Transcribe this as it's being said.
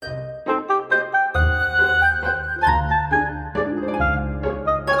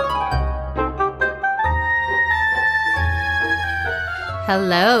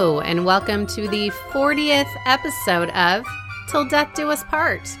Hello, and welcome to the 40th episode of Till Death Do Us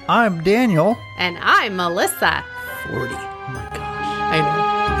Part. I'm Daniel. And I'm Melissa. 40. Oh my gosh. I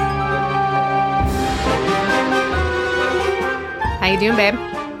know. How you doing, babe?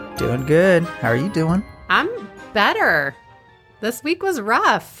 Doing good. How are you doing? I'm better. This week was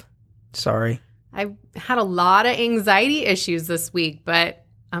rough. Sorry. I had a lot of anxiety issues this week, but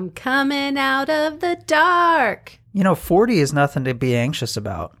I'm coming out of the dark. You know, 40 is nothing to be anxious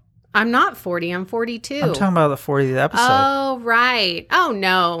about. I'm not 40. I'm 42. I'm talking about the 40th episode. Oh, right. Oh,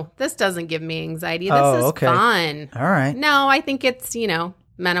 no. This doesn't give me anxiety. This is fun. All right. No, I think it's,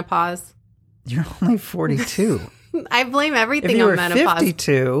 menopause. You're only 42. I blame everything if you on were menopause.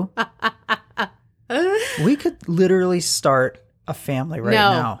 52, we could literally start a family right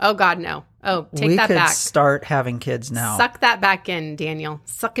now. Oh, God, no. Oh, take that back. We could start having kids now. Suck that back in, Daniel.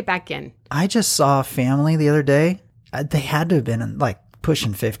 Suck it back in. I just saw a family the other day. They had to have been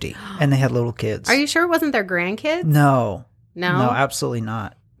pushing 50, and they had little kids. Are you sure it wasn't their grandkids? No. No? No, absolutely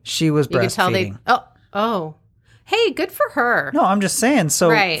not. She was breastfeeding. You could tell Oh. Hey, good for her. No, I'm just saying.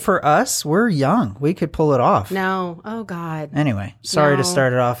 So For us, we're young. We could pull it off. No. Oh, God. Anyway, sorry to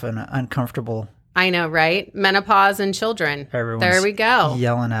start it off in an uncomfortable. I know, right? Menopause and children. Everyone's there we go.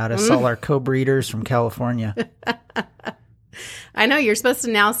 Yelling at us, all our co-breeders from California. I know, you're supposed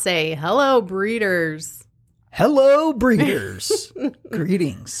to now say, hello, breeders. Hello, breeders.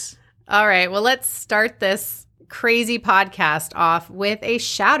 Greetings. All right, well, let's start this crazy podcast off with a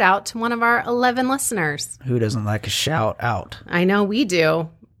shout out to one of our 11 listeners. Who doesn't like a shout out? I know we do.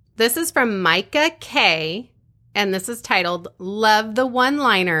 This is from Micah K, and this is titled, Love the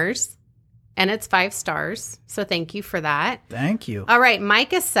One-Liners. And it's 5 stars, so thank you for that. Thank you. All right,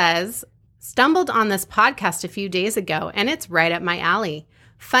 Micah says, stumbled on this podcast a few days ago, and it's right up my alley.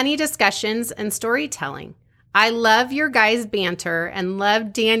 Funny discussions and storytelling. I love your guys' banter and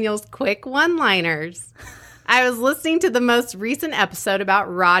love Daniel's quick one-liners. I was listening to the most recent episode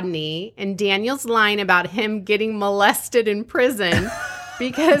about Rodney and Daniel's line about him getting molested in prison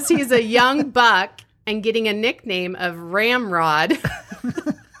because he's a young buck and getting a nickname of Ramrod.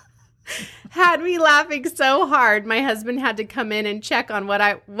 Had me laughing so hard, my husband had to come in and check on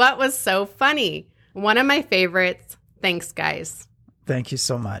what was so funny. One of my favorites. Thanks, guys. Thank you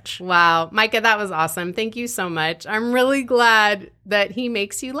so much. Wow. Micah, that was awesome. Thank you so much. I'm really glad that he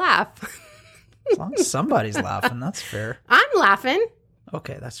makes you laugh. As long as somebody's laughing, that's fair. I'm laughing.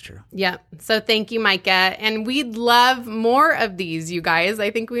 Okay, that's true. Yeah. So thank you, Micah. And we'd love more of these, you guys.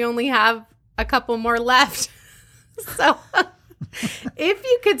 I think we only have a couple more left. So if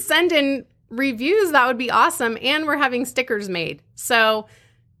you could send in reviews, that would be awesome. And we're having stickers made. So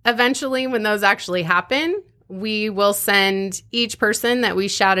eventually, when those actually happen, we will send each person that we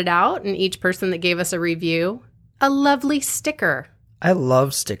shouted out and each person that gave us a review a lovely sticker. I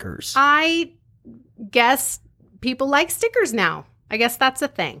love stickers. I guess people like stickers now. I guess that's a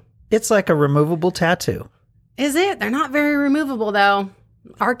thing. It's like a removable tattoo. Is it? They're not very removable, though.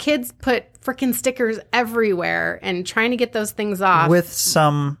 Our kids put freaking stickers everywhere and trying to get those things off. With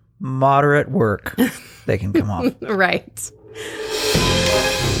some moderate work, they can come off. Right.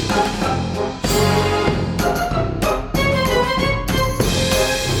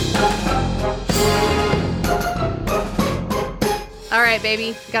 All right,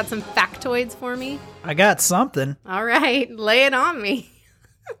 baby. Got some factoids for me? I got something. All right. Lay it on me.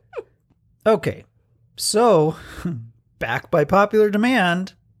 Okay. So, back by popular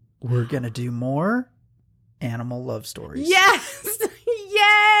demand, we're going to do more animal love stories. Yes!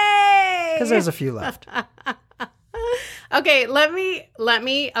 Yay! Because there's a few left. Okay, let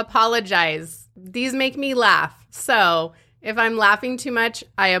me apologize. These make me laugh. So, if I'm laughing too much,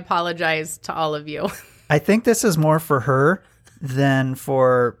 I apologize to all of you. I think this is more for her than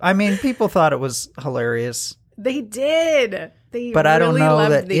for... I mean, people thought it was hilarious. They did. But I don't know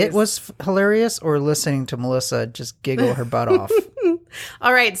that these. it was hilarious or listening to Melissa just giggle her butt off.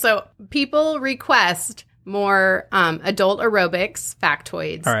 All right, so people request more adult aerobics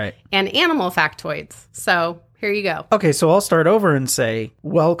factoids. All right. And animal factoids. So here you go. Okay, so I'll start over and say,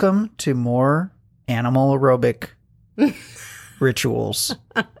 welcome to more animal aerobic rituals.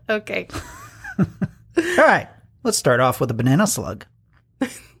 Okay. All right, let's start off with a banana slug.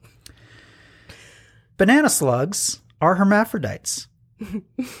 Banana slugs are hermaphrodites.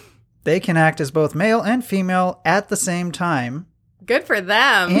 They can act as both male and female at the same time. Good for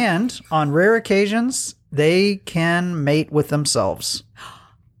them. And on rare occasions, they can mate with themselves.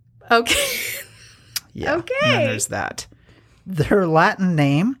 Okay. Yeah. Okay. And then there's that. Their Latin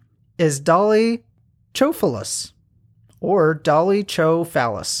name is Dolichophilus or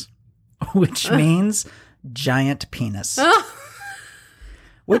Dolichophallus, which means giant penis.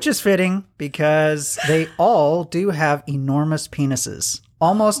 Which is fitting because they all do have enormous penises,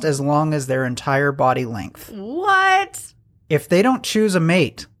 almost as long as their entire body length. What? If they don't choose a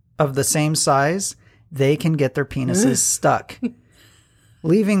mate of the same size, they can get their penises stuck.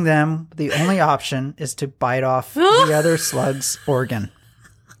 Leaving them, the only option is to bite off the other slug's organ.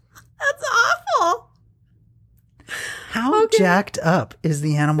 That's awful. How jacked up is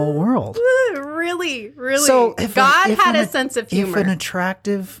the animal world? Really, really. So God had a sense of humor. If an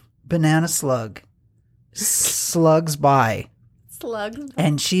attractive banana slug slugs by,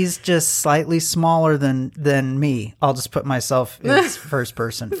 and she's just slightly smaller than me, I'll just put myself as first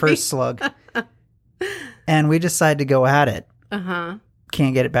person, first slug, and we decide to go at it.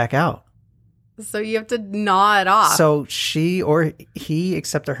 Can't get it back out. So you have to gnaw it off. So she or he,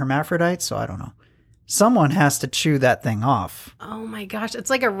 except they're hermaphrodites, so I don't know. Someone has to chew that thing off. Oh my gosh. It's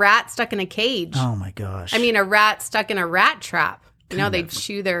like a rat stuck in a cage. Oh my gosh. I mean, a rat stuck in a rat trap. You know, they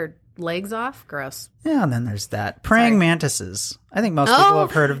chew their legs off. Gross. Yeah, and then there's that. Praying mantises. I think most people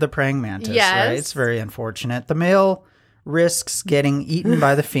have heard of the praying mantis, right? It's very unfortunate. The male risks getting eaten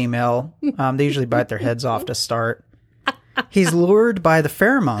by the female. They usually bite their heads off to start. He's lured by the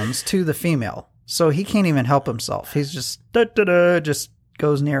pheromones to the female, so he can't even help himself. He's just just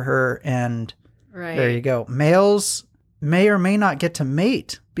goes near her, and there you go. Males may or may not get to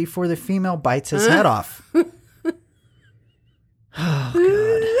mate before the female bites his head off.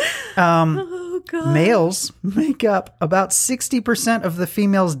 Oh, God. Males make up about 60% of the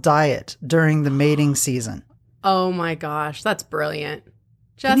female's diet during the mating season. Oh, my gosh. That's brilliant.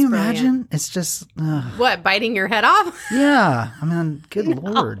 Can you imagine? It's just... What, biting your head off? Yeah. I mean, good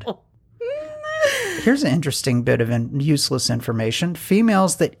Lord. Here's an interesting bit of useless information.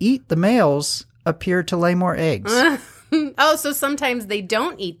 Females that eat the males appear to lay more eggs. Oh, so sometimes they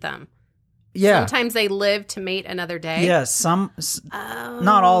don't eat them. Yeah. Sometimes they live to mate another day. Yes,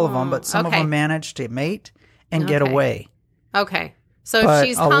 not all of them, but some of them manage to mate and get away. Okay. So if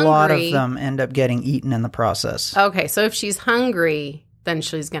she's hungry... a lot of them end up getting eaten in the process. Okay, so if she's hungry, then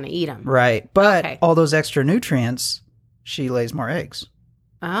she's going to eat them. Right. But all those extra nutrients, she lays more eggs.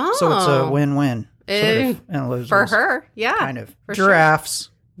 Oh. So it's a win-win. Sort of, for her, yeah. Kind of. Giraffes.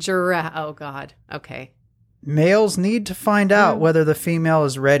 Giraffe. Oh, God. Okay. Males need to find out whether the female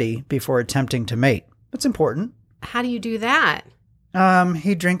is ready before attempting to mate. That's important. How do you do that?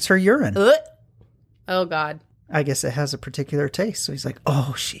 He drinks her urine. Oh, God. I guess it has a particular taste. So he's like,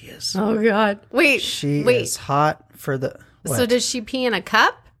 oh, she is. Oh, God. Wait. She is hot for the... What? So does she pee in a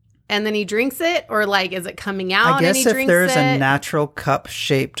cup and then he drinks it? Or like, is it coming out I guess and he drinks it? If there's a natural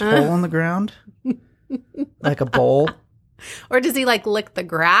cup-shaped hole in the ground, like a bowl. Or does he like lick the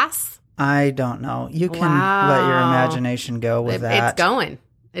grass? I don't know. You can let your imagination go with that.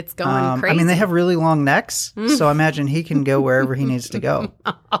 It's going crazy. I mean, they have really long necks, so I imagine he can go wherever he needs to go.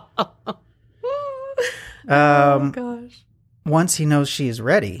 Oh, gosh. Once he knows she is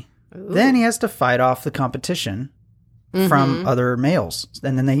ready, then he has to fight off the competition from other males.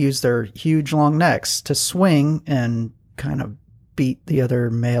 And then they use their huge long necks to swing and kind of beat the other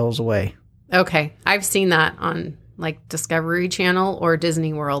males away. Okay. I've seen that on like Discovery Channel or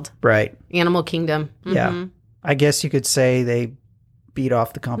Disney World. Right. Animal Kingdom. Mm-hmm. Yeah. I guess you could say they beat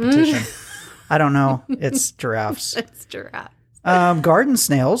off the competition. I don't know. It's giraffes. It's giraffes. Garden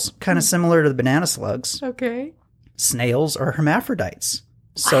snails, kind of similar to the banana slugs. Okay. Snails are hermaphrodites.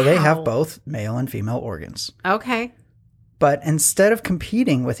 So they have both male and female organs. Okay. But instead of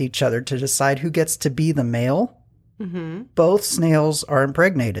competing with each other to decide who gets to be the male, both snails are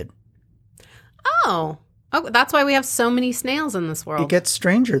impregnated. Oh, that's why we have so many snails in this world. It gets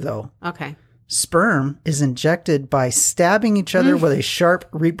stranger, though. Okay. Sperm is injected by stabbing each other with a sharp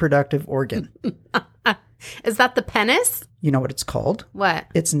reproductive organ. Is that the penis? You know what it's called? What?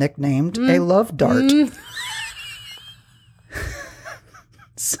 It's nicknamed a love dart.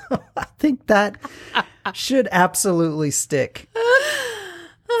 So I think that should absolutely stick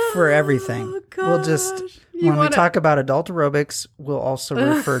for everything. We'll just, when we talk about adult aerobics, we'll also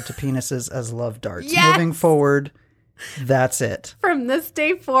refer to penises as love darts. Yes! Moving forward, that's it. From this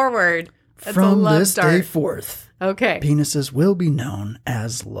day forward, it's From a love this dart. day forth, okay, penises will be known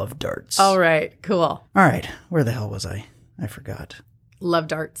as love darts. All right, cool. All right, where the hell was I? I forgot. Love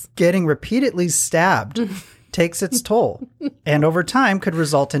darts. Getting repeatedly stabbed takes its toll, and over time could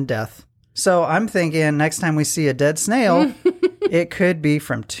result in death. So I'm thinking next time we see a dead snail, it could be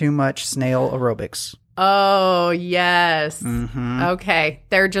from too much snail aerobics. Oh, yes. Okay.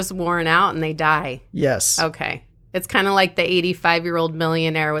 They're just worn out and they die. Yes. Okay. It's kind of like the 85-year-old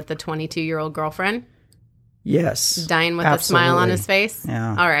millionaire with the 22-year-old girlfriend. Yes. Dying with a smile on his face.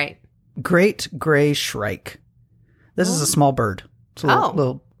 Yeah. All right. Great gray shrike. This is a small bird. It's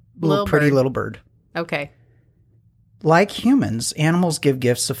a little pretty bird. little bird. Okay. Like humans, animals give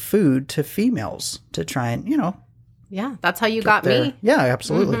gifts of food to females to try and, Yeah, that's how you got me. Yeah,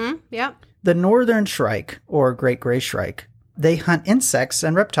 absolutely. Mm-hmm. Yeah. The northern shrike, or great gray shrike, they hunt insects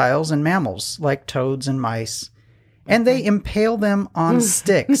and reptiles and mammals like toads and mice, and they impale them on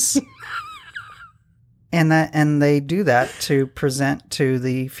sticks. And they do that to present to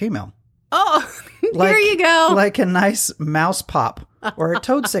the female. Oh, here you go. Like a nice mouse pop or a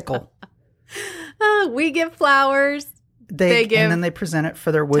toadsicle. We give flowers. They give, and then they present it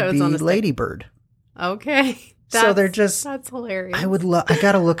for their would-be ladybird. Okay. So they're just... That's hilarious. I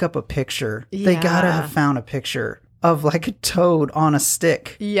got to look up a picture. Yeah. They got to have found a picture of like a toad on a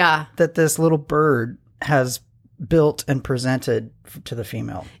stick. Yeah. That this little bird has built and presented to the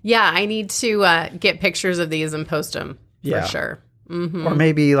female. Yeah, I need to get pictures of these and post them for sure. Mm-hmm. Or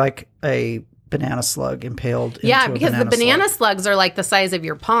maybe like a banana slug impaled into Yeah, because the banana slug. slugs are like the size of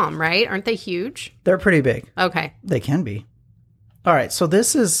your palm, right? Aren't they huge? They're pretty big. Okay. They can be. All right, so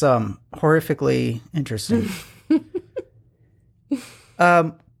this is horrifically interesting.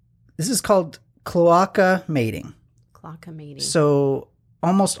 This is called cloaca mating. Cloaca mating. So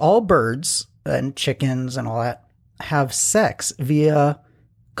almost all birds and chickens and all that have sex via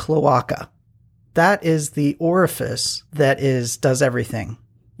cloaca. That is the orifice that does everything.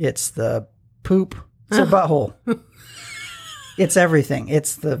 It's the poop. It's a butthole. It's everything.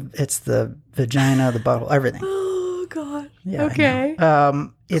 It's the vagina, the butthole, everything. Oh God. Yeah. Okay.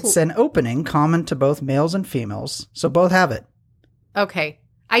 It's an opening common to both males and females, so both have it. Okay.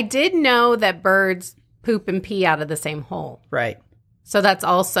 I did know that birds poop and pee out of the same hole. Right. So that's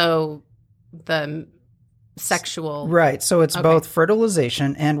also the sexual. Right. So it's both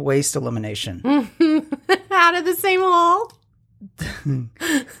fertilization and waste elimination. Out of the same hole?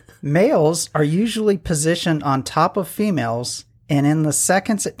 Males are usually positioned on top of females, and in the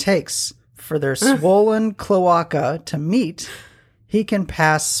seconds it takes for their swollen cloaca to meet, he can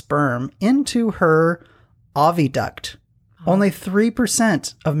pass sperm into her oviduct. Only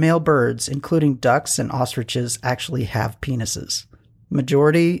 3% of male birds, including ducks and ostriches, actually have penises.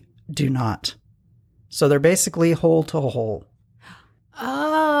 Majority do not. So they're basically hole to hole.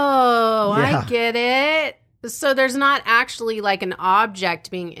 Oh, yeah. I get it. So there's not actually like an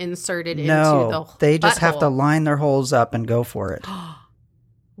object being inserted into the they just butthole. have to line their holes up and go for it.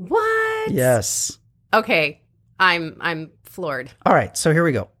 What? Yes. Okay. I'm floored. All right, so here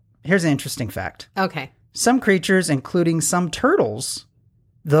we go. Here's an interesting fact. Okay. Some creatures, including some turtles,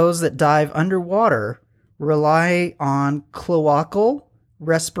 those that dive underwater, rely on cloacal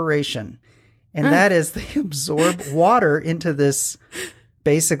respiration. And that is they absorb water into this,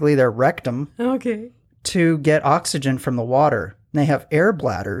 basically their rectum, to get oxygen from the water. And they have air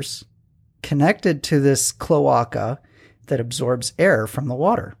bladders connected to this cloaca that absorbs air from the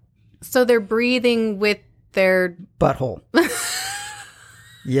water. So they're breathing with their butthole.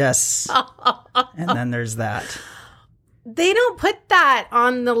 Yes. And then there's that. They don't put that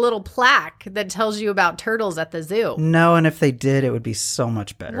on the little plaque that tells you about turtles at the zoo. No, and if they did, it would be so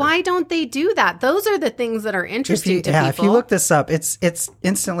much better. Why don't they do that? Those are the things that are interesting to people. If you look this up, it's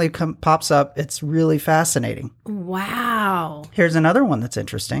instantly pops up. It's really fascinating. Wow. Here's another one that's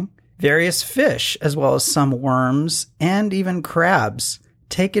interesting. Various fish, as well as some worms and even crabs,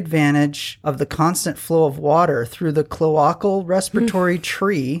 take advantage of the constant flow of water through the cloacal respiratory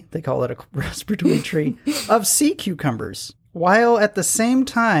tree, they call it a respiratory tree, of sea cucumbers, while at the same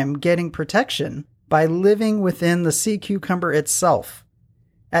time getting protection by living within the sea cucumber itself.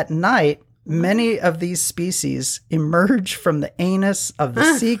 At night, many of these species emerge from the anus of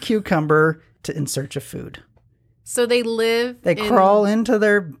the sea cucumber in search of food. So they crawl into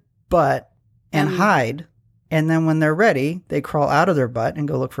their butt and hide. And then when they're ready, they crawl out of their butt and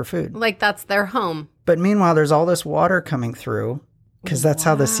go look for food. Like that's their home. But meanwhile, there's all this water coming through because that's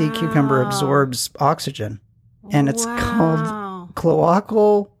how the sea cucumber absorbs oxygen. And it's called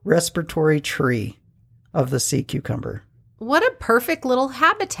cloacal respiratory tree of the sea cucumber. What a perfect little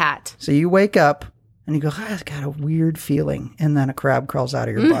habitat. So you wake up and you go, I've got a weird feeling. And then a crab crawls out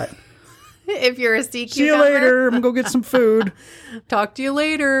of your butt. If you're a sea cucumber. See you later. I'm going to go get some food. Talk to you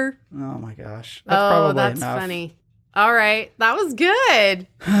later. Oh, my gosh. That's enough. Funny. All right. That was good.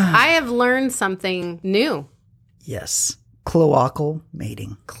 I have learned something new. Yes. Cloacal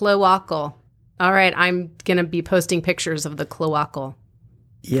mating. Cloacal. All right. I'm going to be posting pictures of the cloacal.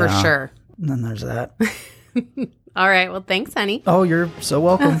 Yeah, for sure. And then there's that. All right. Well, thanks, honey. Oh, you're so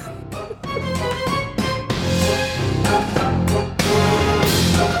welcome.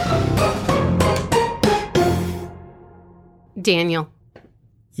 Daniel.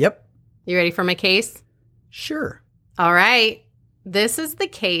 Yep. You ready for my case? Sure. All right. This is the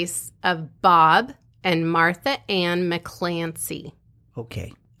case of Bob and Martha Ann McClancy.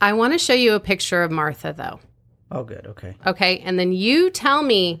 Okay. I want to show you a picture of Martha, though. Oh, good. Okay. Okay, and then you tell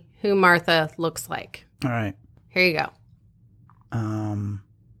me who Martha looks like. All right. Here you go.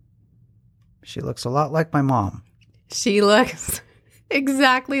 She looks a lot like my mom. She looks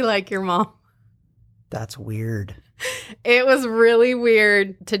exactly like your mom. That's weird. It was really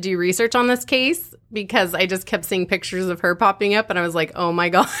weird to do research on this case because I just kept seeing pictures of her popping up and I was like, oh my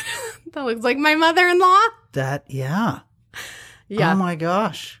God, that looks like my mother-in-law. Yeah. Yeah. Oh my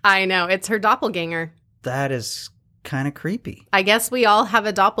gosh. I know. It's her doppelganger. That is kind of creepy. I guess we all have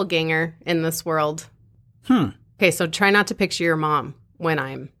a doppelganger in this world. Okay, so try not to picture your mom when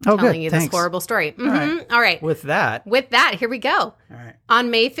I'm telling you this horrible story. All right. With that, here we go. All right. On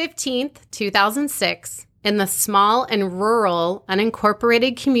May 15th, 2006, in the small and rural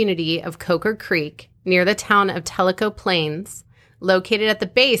unincorporated community of Coker Creek, near the town of Tellico Plains, located at the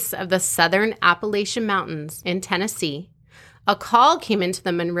base of the Southern Appalachian Mountains in Tennessee, a call came into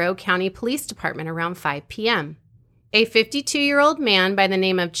the Monroe County Police Department around 5 p.m. A 52-year-old man by the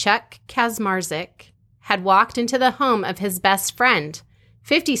name of Chuck Kazmarzik had walked into the home of his best friend,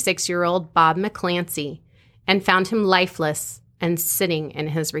 56-year-old Bob McClancy, and found him lifeless and sitting in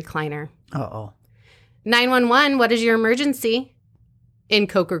his recliner. Uh-oh. 911, what is your emergency? In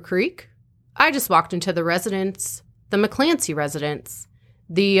Coker Creek? I just walked into the residence, the McClancy residence.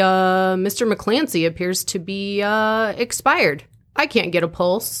 The Mr. McClancy appears to be expired. I can't get a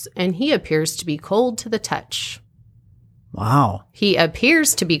pulse, and he appears to be cold to the touch. Wow. He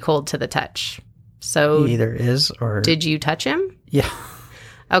appears to be cold to the touch. So he either is or... Did you touch him? Yeah.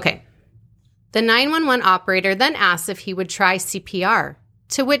 Okay. The 911 operator then asks if he would try CPR,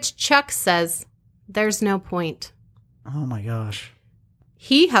 to which Chuck says, there's no point. Oh my gosh.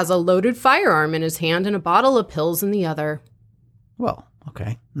 He has a loaded firearm in his hand and a bottle of pills in the other. Well,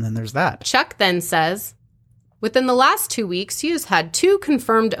 okay. And then there's that. Chuck then says, within the last 2 weeks, he has had 2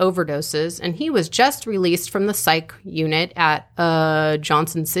 confirmed overdoses, and he was just released from the psych unit at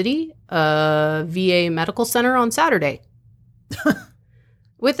Johnson City, VA Medical Center on Saturday.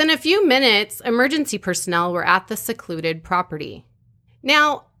 Within a few minutes, emergency personnel were at the secluded property.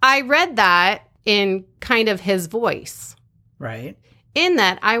 Now, I read that in kind of his voice. Right. In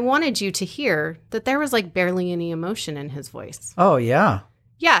that, I wanted you to hear that there was like barely any emotion in his voice. Oh, yeah.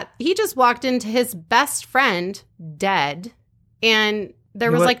 Yeah, he just walked into his best friend dead, and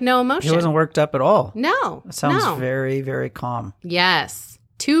there was like no emotion. He wasn't worked up at all. No. That sounds very, very calm. Yes,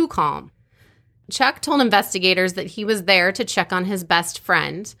 too calm. Chuck told investigators that he was there to check on his best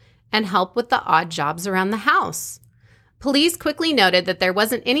friend and help with the odd jobs around the house. Police quickly noted that there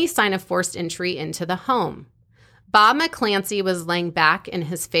wasn't any sign of forced entry into the home. Bob McClancy was laying back in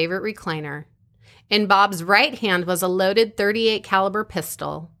his favorite recliner. In Bob's right hand was a loaded .38 caliber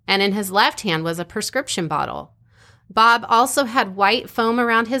pistol, and in his left hand was a prescription bottle. Bob also had white foam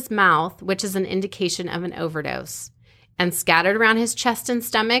around his mouth, which is an indication of an overdose. And scattered around his chest and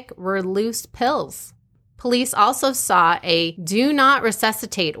stomach were loose pills. Police also saw a do not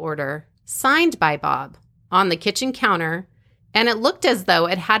resuscitate order signed by Bob on the kitchen counter, and it looked as though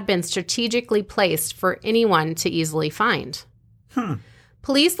it had been strategically placed for anyone to easily find.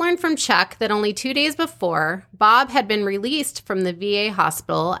 Police learned from Chuck that only 2 days before, Bob had been released from the VA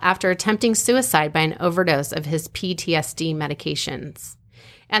hospital after attempting suicide by an overdose of his PTSD medications,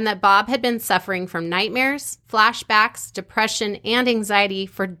 and that Bob had been suffering from nightmares, flashbacks, depression, and anxiety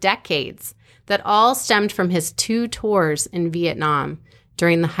for decades that all stemmed from his 2 tours in Vietnam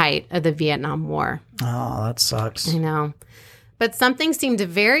during the height of the Vietnam War. Oh, that sucks. I know. But something seemed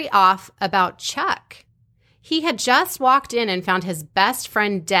very off about Chuck. He had just walked in and found his best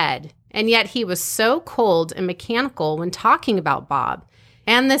friend dead, and yet he was so cold and mechanical when talking about Bob,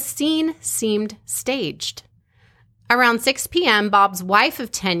 and the scene seemed staged. Around 6 p.m., Bob's wife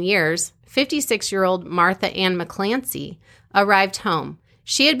of 10 years, 56-year-old Martha Ann McClancy, arrived home.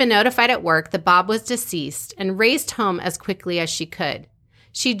 She had been notified at work that Bob was deceased and raced home as quickly as she could.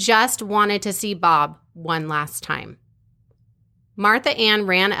 She just wanted to see Bob one last time. Martha Ann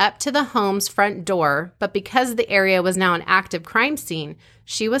ran up to the home's front door, but because the area was now an active crime scene,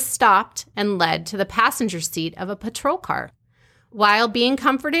 she was stopped and led to the passenger seat of a patrol car. While being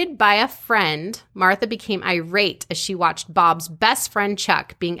comforted by a friend, Martha became irate as she watched Bob's best friend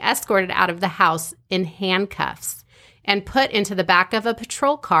Chuck being escorted out of the house in handcuffs and put into the back of a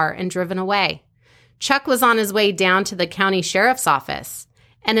patrol car and driven away. Chuck was on his way down to the county sheriff's office.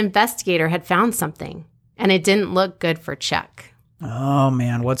 An investigator had found something, and it didn't look good for Chuck. Oh,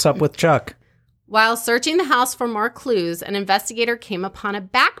 man. What's up with Chuck? While searching the house for more clues, an investigator came upon a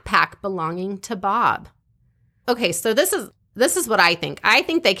backpack belonging to Bob. Okay, so this is this is what I think. I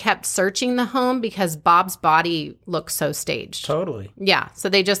think they kept searching the home because Bob's body looked so staged. Totally. Yeah. So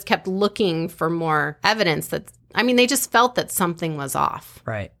they just kept looking for more evidence they just felt that something was off.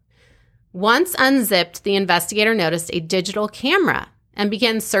 Right. Once unzipped, the investigator noticed a digital camera and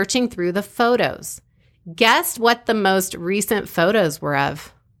began searching through the photos. Guess what the most recent photos were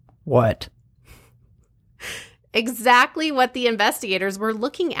of? What? Exactly what the investigators were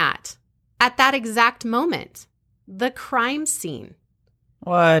looking at that exact moment. The crime scene.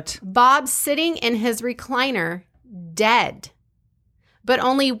 What? Bob sitting in his recliner, dead. But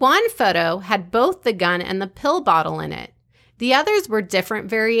only one photo had both the gun and the pill bottle in it. The others were different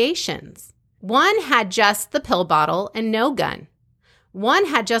variations. One had just the pill bottle and no gun. One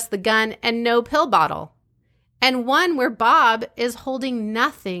had just the gun and no pill bottle. And one where Bob is holding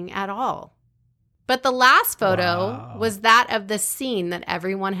nothing at all. But the last photo was that of the scene that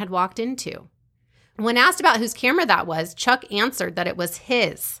everyone had walked into. When asked about whose camera that was, Chuck answered that it was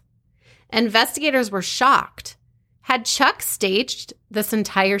his. Investigators were shocked. Had Chuck staged this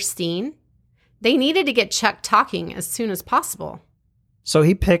entire scene? They needed to get Chuck talking as soon as possible. So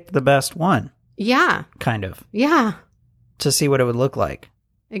he picked the best one. Yeah. Kind of. Yeah. To see what it would look like.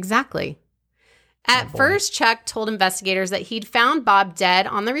 Exactly. At first, Chuck told investigators that he'd found Bob dead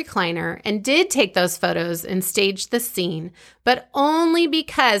on the recliner and did take those photos and stage the scene, but only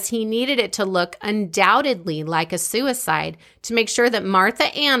because he needed it to look undoubtedly like a suicide to make sure that Martha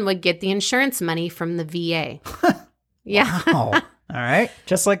Ann would get the insurance money from the VA. Yeah. Wow. All right.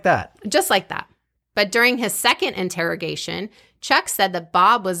 Just like that. Just like that. But during his second interrogation, Chuck said that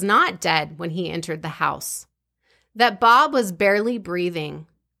Bob was not dead when he entered the house, that Bob was barely breathing.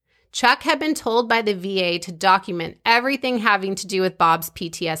 Chuck had been told by the VA to document everything having to do with Bob's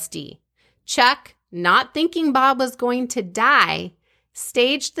PTSD. Chuck, not thinking Bob was going to die,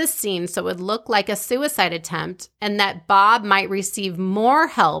 staged the scene so it would look like a suicide attempt and that Bob might receive more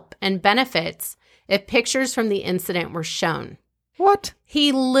help and benefits if pictures from the incident were shown. What?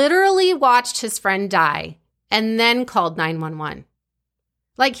 He literally watched his friend die and then called 911.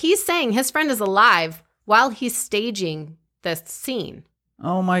 Like, he's saying his friend is alive while he's staging this scene.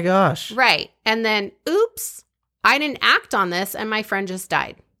 Oh my gosh. Right. And then, oops, I didn't act on this and my friend just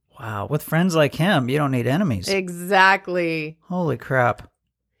died. Wow. With friends like him, you don't need enemies. Exactly. Holy crap.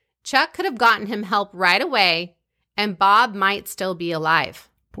 Chuck could have gotten him help right away and Bob might still be alive.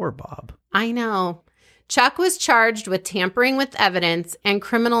 Poor Bob. I know. Chuck was charged with tampering with evidence and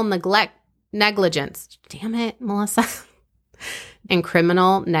criminal negligence. Damn it, Melissa. And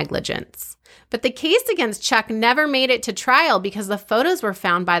criminal negligence. But the case against Chuck never made it to trial because the photos were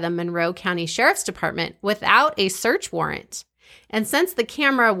found by the Monroe County Sheriff's Department without a search warrant. And since the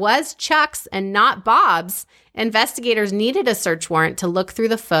camera was Chuck's and not Bob's, investigators needed a search warrant to look through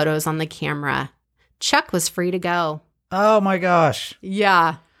the photos on the camera. Chuck was free to go. Oh my gosh.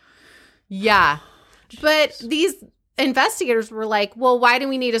 Yeah. Yeah. But these investigators were like, well, why do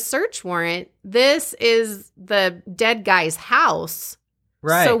we need a search warrant? This is the dead guy's house.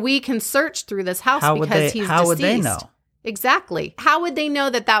 Right. So we can search through this house because he's deceased. How would they know? Exactly. How would they know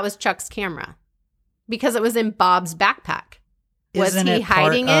that that was Chuck's camera? Because it was in Bob's backpack. Was he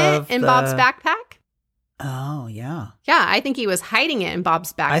hiding it in Bob's backpack? Oh, yeah. Yeah, I think he was hiding it in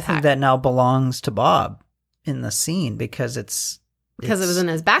Bob's backpack. I think that now belongs to Bob in the scene because it was in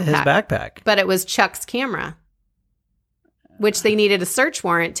his backpack. But it was Chuck's camera, which they needed a search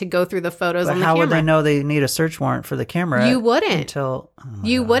warrant to go through the photos on the camera. How would they know they need a search warrant for the camera? You wouldn't.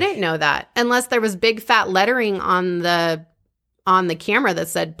 Wouldn't know that unless there was big fat lettering on the camera that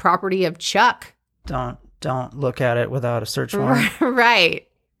said "property of Chuck." Don't look at it without a search warrant. Right.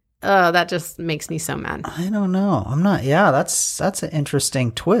 Oh, that just makes me so mad. I don't know. I'm not. Yeah, that's an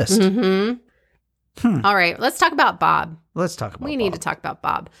interesting twist. Mm-hmm. All right, let's talk about Bob. We need to talk about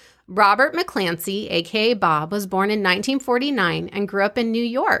Bob. Robert McClancy, a.k.a. Bob, was born in 1949 and grew up in New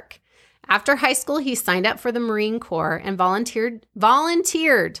York. After high school, he signed up for the Marine Corps and volunteered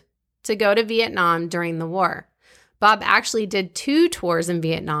to go to Vietnam during the war. Bob actually did 2 tours in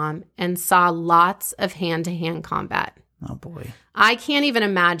Vietnam and saw lots of hand-to-hand combat. Oh, boy. I can't even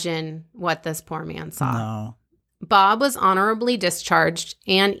imagine what this poor man saw. No. Bob was honorably discharged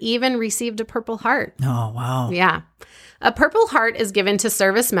and even received a Purple Heart. Oh, wow. Yeah. A Purple Heart is given to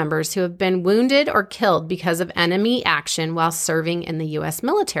service members who have been wounded or killed because of enemy action while serving in the U.S.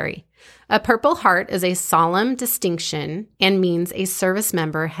 military. A Purple Heart is a solemn distinction and means a service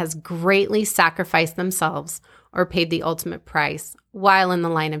member has greatly sacrificed themselves or paid the ultimate price while in the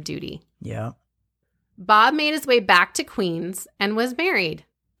line of duty. Yeah. Bob made his way back to Queens and was married.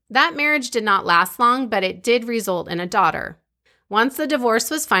 That marriage did not last long, but it did result in a daughter. Once the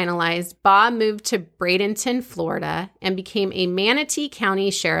divorce was finalized, Bob moved to Bradenton, Florida, and became a Manatee County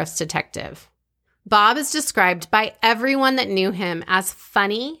Sheriff's detective. Bob is described by everyone that knew him as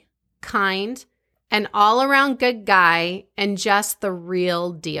funny, kind, an all-around good guy, and just the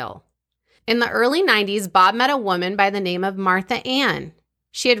real deal. In the early 90s, Bob met a woman by the name of Martha Ann.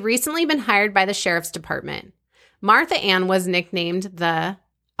 She had recently been hired by the sheriff's department. Martha Ann was nicknamed the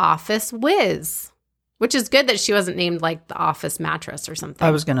Office Whiz, which is good that she wasn't named like the Office Mattress or something. I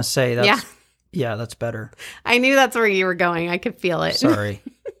was going to say, that's better. I knew that's where you were going. I could feel it. Sorry.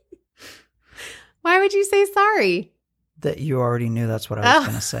 Why would you say sorry? That you already knew that's what I was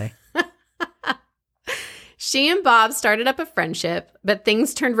going to say. She and Bob started up a friendship, but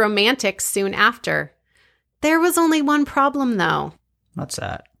things turned romantic soon after. There was only one problem, though. What's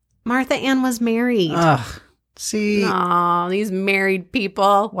that? Martha Ann was married. Ugh. See? Aw, these married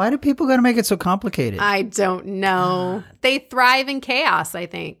people. Why do people got to make it so complicated? I don't know. They thrive in chaos, I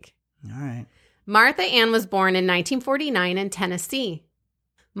think. All right. Martha Ann was born in 1949 in Tennessee.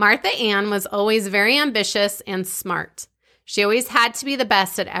 Martha Ann was always very ambitious and smart. She always had to be the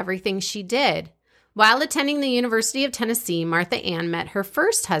best at everything she did. While attending the University of Tennessee, Martha Ann met her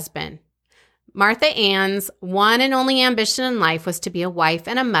first husband. Martha Ann's one and only ambition in life was to be a wife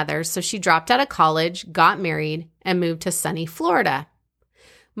and a mother, so she dropped out of college, got married, and moved to sunny Florida.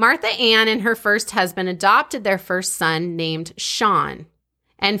 Martha Ann and her first husband adopted their first son named Sean,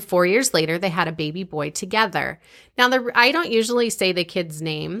 and 4 years later, they had a baby boy together. Now, I don't usually say the kids'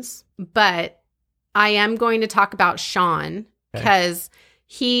 names, but I am going to talk about Sean because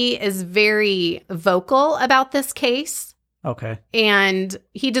he is very vocal about this case. Okay. And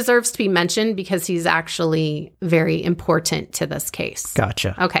he deserves to be mentioned because he's actually very important to this case.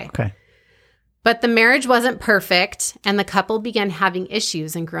 Gotcha. Okay. But the marriage wasn't perfect, and the couple began having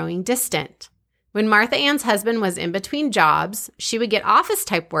issues and growing distant. When Martha Ann's husband was in between jobs, she would get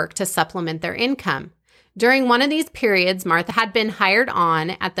office-type work to supplement their income. During one of these periods, Martha had been hired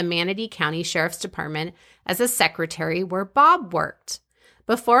on at the Manatee County Sheriff's Department as a secretary where Bob worked.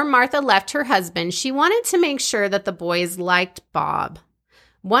 Before Martha left her husband, she wanted to make sure that the boys liked Bob.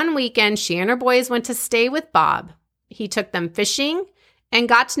 One weekend, she and her boys went to stay with Bob. He took them fishing and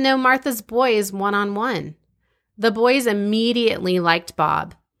got to know Martha's boys one-on-one. The boys immediately liked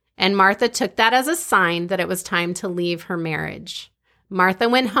Bob, and Martha took that as a sign that it was time to leave her marriage. Martha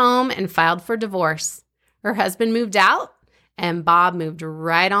went home and filed for divorce. Her husband moved out, and Bob moved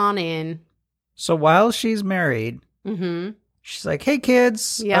right on in. So while she's married, she's like, hey,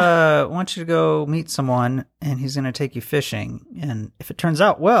 kids, I want you to go meet someone, and he's going to take you fishing. And if it turns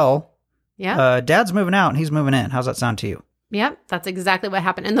out well, Dad's moving out, and he's moving in. How's that sound to you? Yep, that's exactly what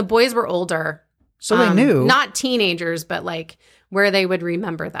happened. And the boys were older. So they knew. Not teenagers, but like where they would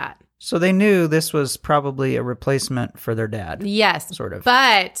remember that. So they knew this was probably a replacement for their dad. Yes. Sort of.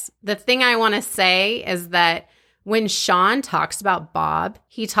 But the thing I want to say is that when Sean talks about Bob,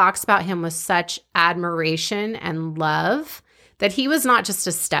 he talks about him with such admiration and love that he was not just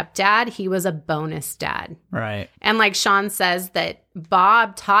a stepdad, he was a bonus dad. Right. And like Sean says that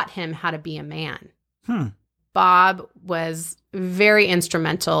Bob taught him how to be a man. Bob was very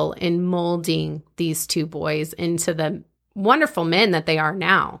instrumental in molding these two boys into the wonderful men that they are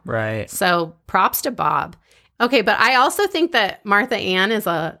now. Right. So props to Bob. Okay, but I also think that Martha Ann is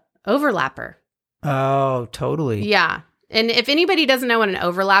a overlapper. Oh, totally. Yeah. And if anybody doesn't know what an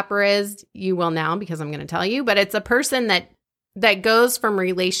overlapper is, you will now because I'm going to tell you. But it's a person that goes from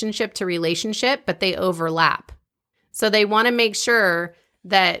relationship to relationship, but they overlap. So they want to make sure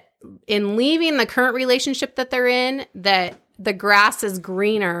that in leaving the current relationship that they're in, that the grass is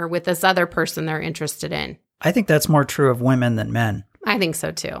greener with this other person they're interested in. I think that's more true of women than men. I think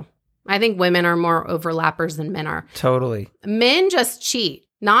so too. I think women are more overlappers than men are. Totally. Men just cheat.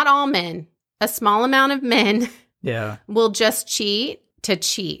 Not all men. A small amount of men will just cheat to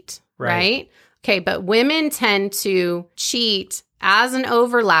cheat, right? Okay, but women tend to cheat as an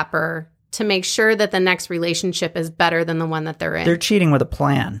overlapper to make sure that the next relationship is better than the one that they're in. They're cheating with a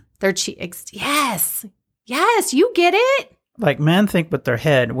plan. They're Yes. Yes, you get it. Like men think with their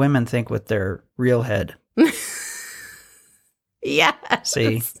head, women think with their real head. Yes.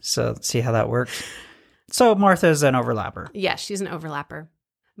 See how that works? So Martha is an overlapper. Yes, she's an overlapper.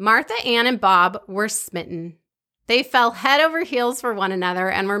 Martha Ann and Bob were smitten. They fell head over heels for one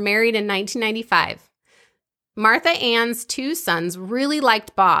another and were married in 1995. Martha Ann's two sons really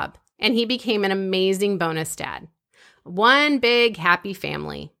liked Bob, and he became an amazing bonus dad. One big happy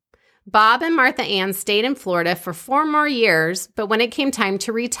family. Bob and Martha Ann stayed in Florida for 4 more years, but when it came time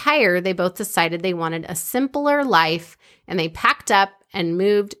to retire, they both decided they wanted a simpler life, and they packed up and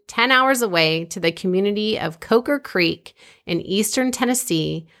moved 10 hours away to the community of Coker Creek in eastern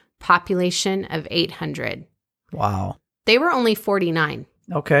Tennessee, population of 800. Wow. They were only 49.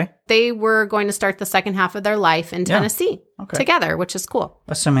 Okay. They were going to start the second half of their life in Tennessee together, which is cool.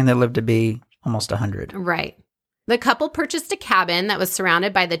 Assuming they lived to be almost 100. Right. The couple purchased a cabin that was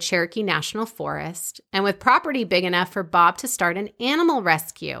surrounded by the Cherokee National Forest and with property big enough for Bob to start an animal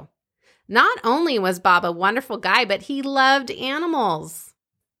rescue. Not only was Bob a wonderful guy, but he loved animals.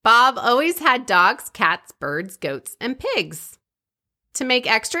 Bob always had dogs, cats, birds, goats, and pigs. To make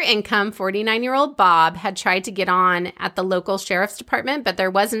extra income, 49-year-old Bob had tried to get on at the local sheriff's department, but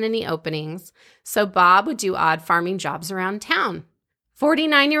there wasn't any openings, so Bob would do odd farming jobs around town.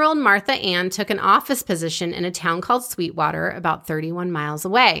 49-year-old Martha Ann took an office position in a town called Sweetwater, about 31 miles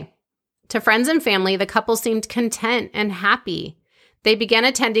away. To friends and family, the couple seemed content and happy. They began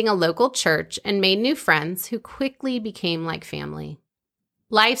attending a local church and made new friends who quickly became like family.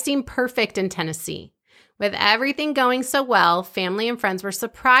 Life seemed perfect in Tennessee. With everything going so well, family and friends were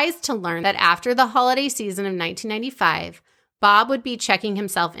surprised to learn that after the holiday season of 1995, Bob would be checking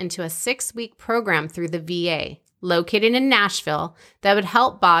himself into a 6-week program through the VA, located in Nashville, that would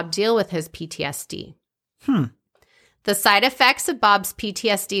help Bob deal with his PTSD. The side effects of Bob's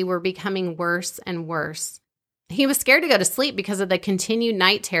PTSD were becoming worse and worse. He was scared to go to sleep because of the continued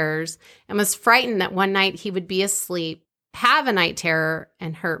night terrors and was frightened that one night he would be asleep, have a night terror,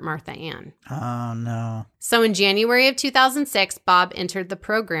 and hurt Martha Ann. Oh, no. So in January of 2006, Bob entered the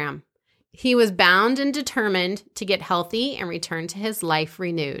program. He was bound and determined to get healthy and return to his life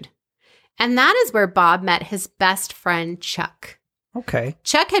renewed. And that is where Bob met his best friend, Chuck. Okay.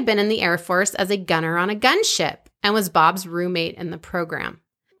 Chuck had been in the Air Force as a gunner on a gunship and was Bob's roommate in the program.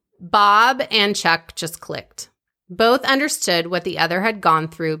 Bob and Chuck just clicked. Both understood what the other had gone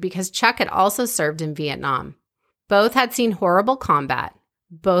through because Chuck had also served in Vietnam. Both had seen horrible combat.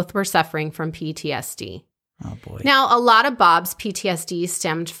 Both were suffering from PTSD. Oh, boy. Now, a lot of Bob's PTSD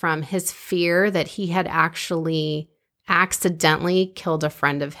stemmed from his fear that he had actually accidentally killed a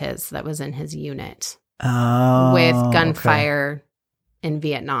friend of his that was in his unit with gunfire in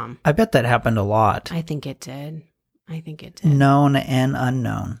Vietnam. I bet that happened a lot. I think it did. Known and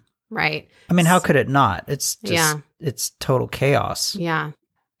unknown. Right. I mean, how could it not? It's just, it's total chaos. Yeah.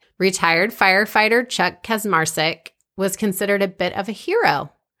 Retired firefighter Chuck Kazmarczyk was considered a bit of a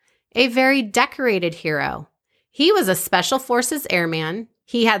hero, a very decorated hero. He was a Special Forces airman.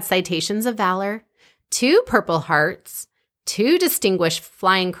 He had citations of valor, 2 Purple Hearts, 2 Distinguished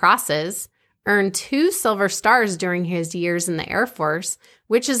Flying Crosses, earned 2 Silver Stars during his years in the Air Force,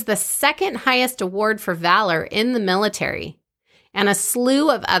 which is the second highest award for valor in the military, and a slew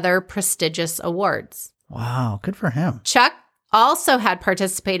of other prestigious awards. Wow, good for him. Chuck also had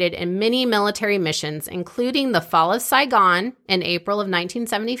participated in many military missions, including the fall of Saigon in April of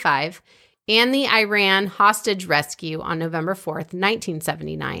 1975 and the Iran hostage rescue on November 4th,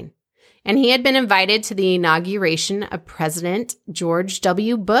 1979. And he had been invited to the inauguration of President George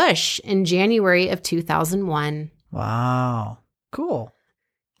W. Bush in January of 2001. Wow. Cool.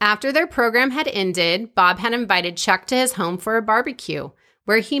 After their program had ended, Bob had invited Chuck to his home for a barbecue,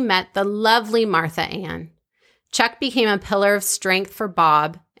 where he met the lovely Martha Ann. Chuck became a pillar of strength for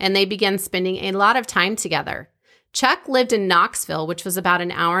Bob, and they began spending a lot of time together. Chuck lived in Knoxville, which was about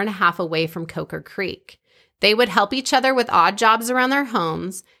an hour and a half away from Coker Creek. They would help each other with odd jobs around their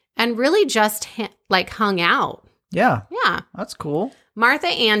homes and really just hung out. Yeah. Yeah. That's cool. Martha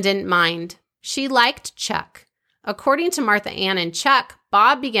Ann didn't mind. She liked Chuck. According to Martha Ann and Chuck,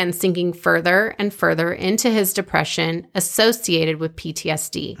 Bob began sinking further and further into his depression associated with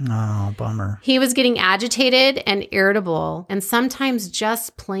PTSD. Oh, bummer. He was getting agitated and irritable and sometimes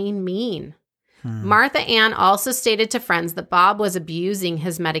just plain mean. Martha Ann also stated to friends that Bob was abusing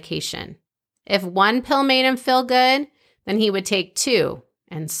his medication. If 1 pill made him feel good, then he would take 2,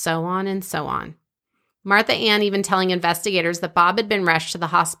 and so on and so on. Martha Ann even telling investigators that Bob had been rushed to the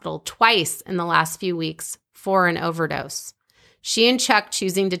hospital twice in the last few weeks for an overdose. She and Chuck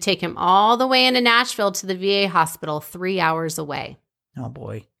choosing to take him all the way into Nashville to the VA hospital 3 hours away. Oh,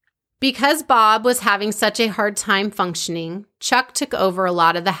 boy. Because Bob was having such a hard time functioning, Chuck took over a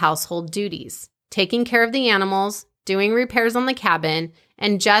lot of the household duties, taking care of the animals, doing repairs on the cabin,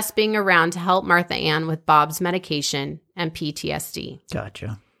 and just being around to help Martha Ann with Bob's medication and PTSD.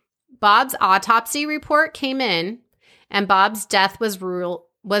 Gotcha. Bob's autopsy report came in, and Bob's death was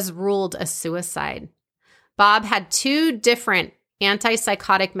ruled a suicide. Bob had 2 different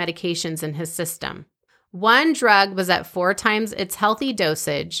antipsychotic medications in his system. One drug was at 4 times its healthy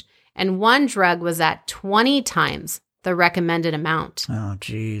dosage, and one drug was at 20 times the recommended amount. Oh,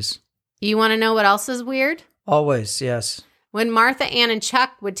 geez. You want to know what else is weird? Always, yes. When Martha Ann and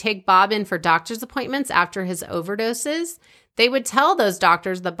Chuck would take Bob in for doctor's appointments after his overdoses, they would tell those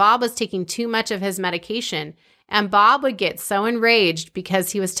doctors that Bob was taking too much of his medication, and Bob would get so enraged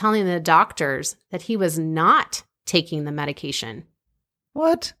because he was telling the doctors that he was not taking the medication.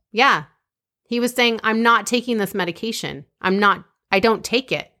 What? Yeah. He was saying, I'm not taking this medication. I don't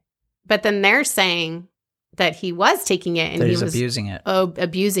take it. But then they're saying that he was taking it and he was abusing it.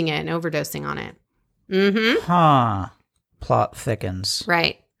 Abusing it and overdosing on it. Mm-hmm. Huh. Plot thickens.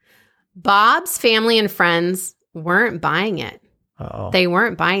 Right. Bob's family and friends weren't buying it. Uh-oh. They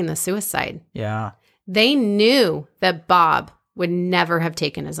weren't buying the suicide. Yeah. They knew that Bob would never have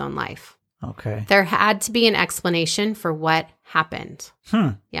taken his own life. Okay. There had to be an explanation for what happened.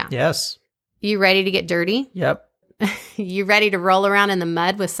 Yeah. Yes. You ready to get dirty? Yep. You ready to roll around in the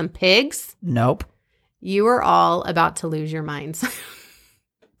mud with some pigs? Nope. You are all about to lose your minds.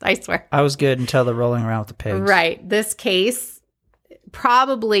 I swear. I was good until the rolling around with the pigs. Right. This case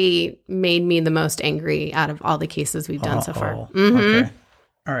probably made me the most angry out of all the cases we've done so far. Mm-hmm. Okay.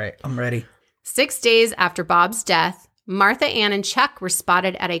 All right. I'm ready. 6 days after Bob's death, Martha Ann and Chuck were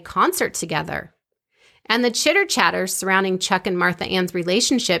spotted at a concert together. And the chitter-chatter surrounding Chuck and Martha Ann's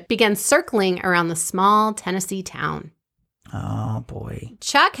relationship began circling around the small Tennessee town. Oh, boy.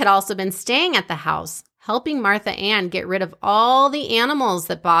 Chuck had also been staying at the house, helping Martha Ann get rid of all the animals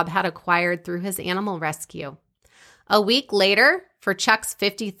that Bob had acquired through his animal rescue. A week later, for Chuck's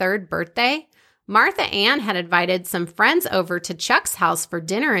 53rd birthday, Martha Ann had invited some friends over to Chuck's house for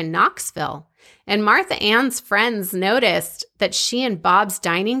dinner in Knoxville. And Martha Ann's friends noticed that she and Bob's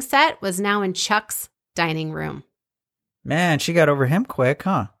dining set was now in Chuck's dining room. Man, she got over him quick,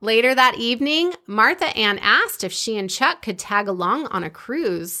 huh? Later that evening, Martha Ann asked if she and Chuck could tag along on a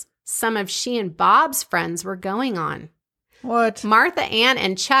cruise some of she and Bob's friends were going on. What? Martha Ann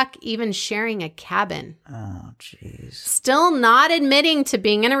and Chuck even sharing a cabin. Oh, jeez. Still not admitting to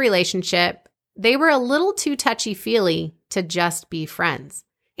being in a relationship, they were a little too touchy-feely to just be friends.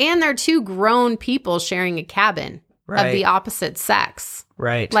 And they're two grown people sharing a cabin of the opposite sex.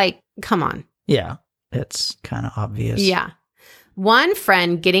 Right. Like, come on. Yeah. It's kind of obvious. Yeah. One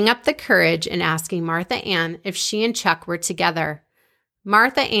friend getting up the courage and asking Martha Ann if she and Chuck were together.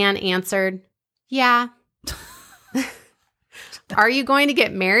 Martha Ann answered, yeah. Are you going to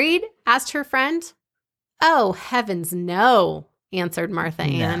get married? Asked her friend. Oh, heavens, no, answered Martha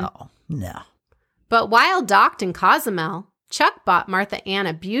Ann. No. But while docked in Cozumel, Chuck bought Martha Ann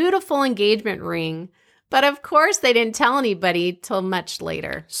a beautiful engagement ring. But of course, they didn't tell anybody till much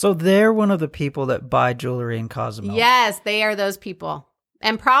later. So they're one of the people that buy jewelry in Cozumel. Yes, they are those people.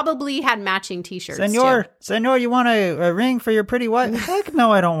 And probably had matching T-shirts, Senor, you want a ring for your pretty wife? Heck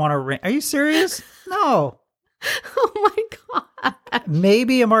no, I don't want a ring. Are you serious? No. Oh, my God.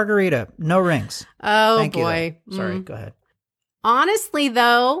 Maybe a margarita. No rings. Oh, Thank boy. You, Sorry, go ahead. Honestly,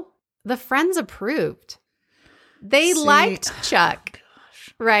 though, the friends approved. They liked Chuck,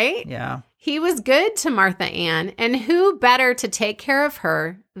 right? Yeah. He was good to Martha Ann, and who better to take care of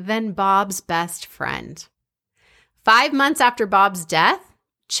her than Bob's best friend? 5 months after Bob's death,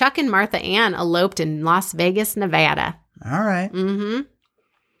 Chuck and Martha Ann eloped in Las Vegas, Nevada. All right. Mm-hmm.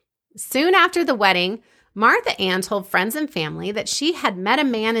 Soon after the wedding, Martha Ann told friends and family that she had met a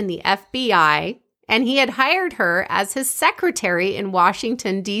man in the FBI, and he had hired her as his secretary in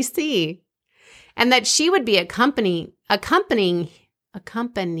Washington, D.C., and that she would be accompanying. How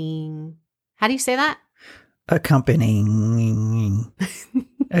do you say that? Accompanying.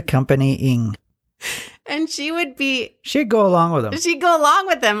 And she'd go along with him. She'd go along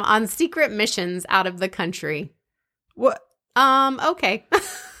with him on secret missions out of the country. What? Okay.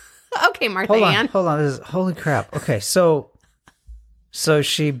 Okay, Martha Ann. Hold on. Holy crap. Okay, so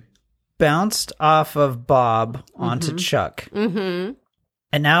she bounced off of Bob onto Chuck. Mm-hmm.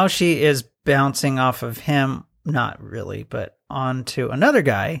 And now she is bouncing off of him, not really, but onto another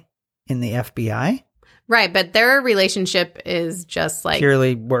guy in the FBI. Right, but their relationship is just like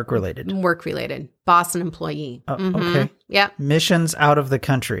purely work-related. Work-related. Boss and employee. Okay. Yeah. Missions out of the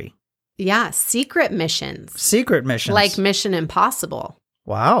country. Yeah, secret missions. Secret missions. Like Mission Impossible.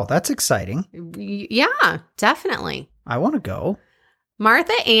 Wow, that's exciting. Yeah, definitely. I want to go.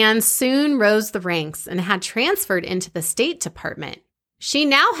 Martha Ann soon rose the ranks and had transferred into the State Department. She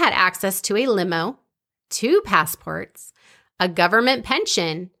now had access to a limo, 2 passports, a government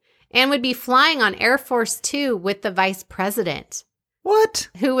pension, and would be flying on Air Force Two with the vice president. What?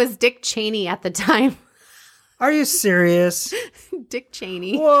 Who was Dick Cheney at the time. Are you serious? Dick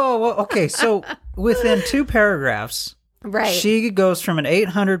Cheney. Whoa. Okay, so within 2 paragraphs, right, she goes from an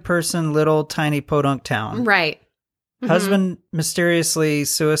 800-person little tiny podunk town. Right. Husband mysteriously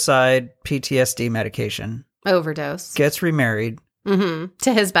suicide, PTSD medication. Overdose. Gets remarried. Mm-hmm.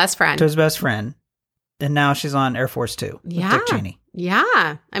 To his best friend. And now she's on Air Force 2 with Dick Cheney.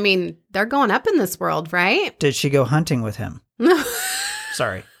 Yeah. I mean, they're going up in this world, right? Did she go hunting with him?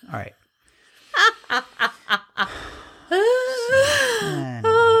 Sorry. All right.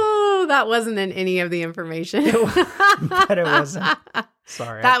 Oh, that wasn't in any of the information. But it wasn't.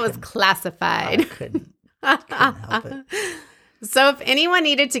 Sorry. That was classified. I couldn't help it. So if anyone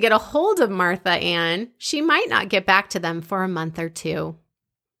needed to get a hold of Martha Ann, she might not get back to them for a month or two.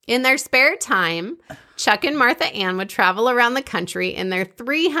 In their spare time, Chuck and Martha Ann would travel around the country in their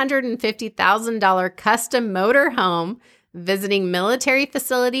 $350,000 custom motorhome, visiting military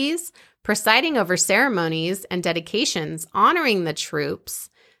facilities, presiding over ceremonies and dedications, honoring the troops.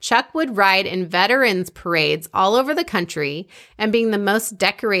 Chuck would ride in veterans parades all over the country, and being the most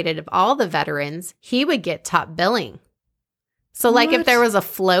decorated of all the veterans, he would get top billing. So like if there was a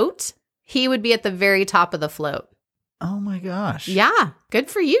float, he would be at the very top of the float. Oh my gosh. Yeah.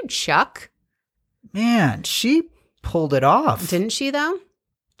 Good for you, Chuck. Man, she pulled it off. Didn't she though?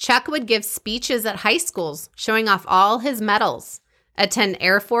 Chuck would give speeches at high schools showing off all his medals, attend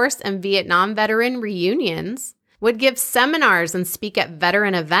Air Force and Vietnam veteran reunions, would give seminars and speak at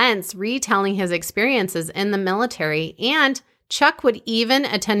veteran events retelling his experiences in the military, and Chuck would even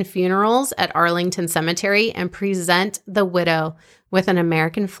attend funerals at Arlington Cemetery and present the widow with an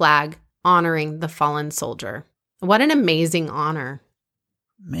American flag honoring the fallen soldier. What an amazing honor.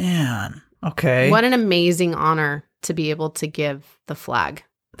 Man, okay. What an amazing honor to be able to give the flag.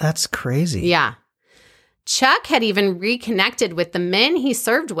 That's crazy. Yeah. Chuck had even reconnected with the men he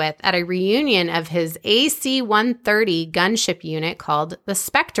served with at a reunion of his AC-130 gunship unit called the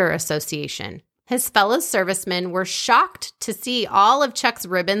Spectre Association. His fellow servicemen were shocked to see all of Chuck's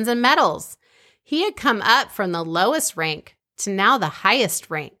ribbons and medals. He had come up from the lowest rank to now the highest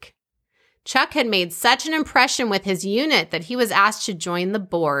rank. Chuck had made such an impression with his unit that he was asked to join the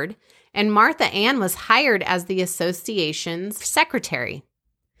board, and Martha Ann was hired as the association's secretary.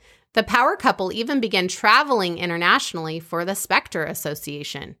 The power couple even began traveling internationally for the Spectre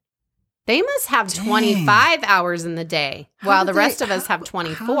Association. They must have 25 hours in the day, while the rest of us have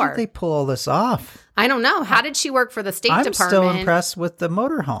 24. How did they pull all this off? I don't know. How did she work for the State Department? I'm still impressed with the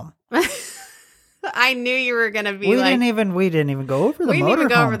motorhome. I knew you were going to be we didn't even go over the motorhome. We didn't even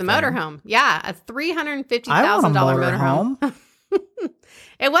go over the motorhome. Yeah, a $350,000 motorhome.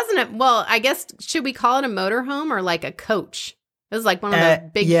 It wasn't well, I guess, should we call it a motorhome or like a coach? It was like one of those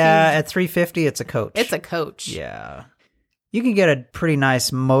big at $350,000, it's a coach. It's a coach. Yeah. You can get a pretty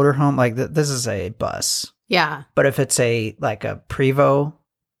nice motorhome. Like this is a bus. Yeah. But if it's a Prevost,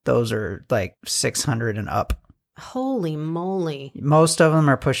 those are like $600,000 and up. Holy moly. Most of them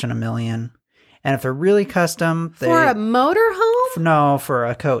are pushing $1 million. And if they're really custom, for a motorhome? No, for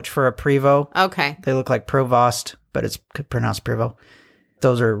a coach, for a Prevost. Okay. They look like Provost, but it's pronounced Prevost.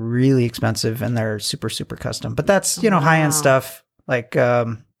 Those are really expensive and they're super, super custom. But that's, high-end stuff. Like, how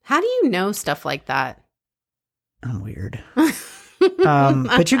do you know stuff like that? I'm weird.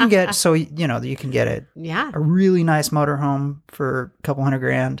 But you can get, you can get it. Yeah. A really nice motorhome for a couple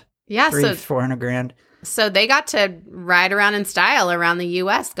 $100,000. Yeah. $400,000. So they got to ride around in style around the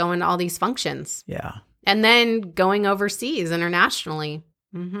U.S., going to all these functions. Yeah. And then going overseas internationally.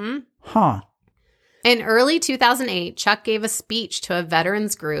 Mm-hmm. Huh. In early 2008, Chuck gave a speech to a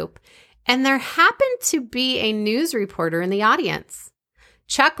veterans group, and there happened to be a news reporter in the audience.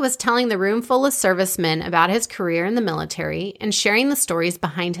 Chuck was telling the room full of servicemen about his career in the military and sharing the stories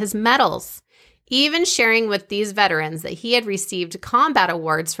behind his medals, even sharing with these veterans that he had received combat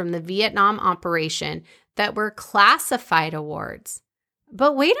awards from the Vietnam operation that were classified awards.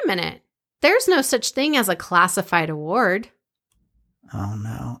 But wait a minute, there's no such thing as a classified award. Oh,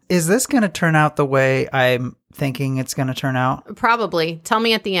 no. Is this going to turn out the way I'm thinking it's going to turn out? Probably. Tell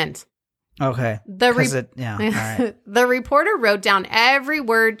me at the end. Okay. All right. The reporter wrote down every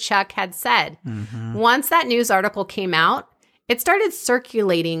word Chuck had said. Mm-hmm. Once that news article came out, it started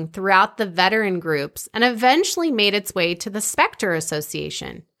circulating throughout the veteran groups and eventually made its way to the Spectre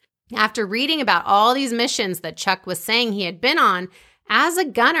Association. After reading about all these missions that Chuck was saying he had been on as a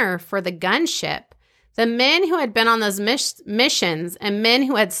gunner for the gunship, the men who had been on those missions and men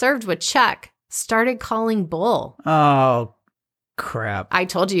who had served with Chuck started calling bull. Oh, crap. I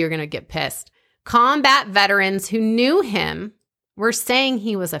told you you're going to get pissed. Combat veterans who knew him were saying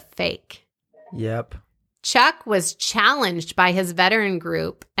he was a fake. Yep. Chuck was challenged by his veteran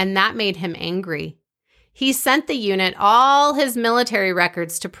group, and that made him angry. He sent the unit all his military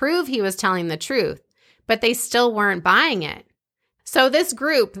records to prove he was telling the truth, but they still weren't buying it. So this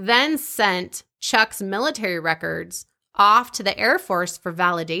group then sent Chuck's military records off to the Air Force for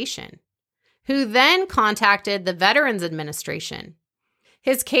validation. who then contacted the Veterans Administration.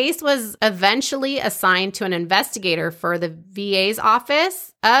 His case was eventually assigned to an investigator for the VA's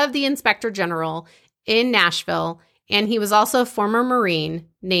office of the Inspector General in Nashville, and he was also a former Marine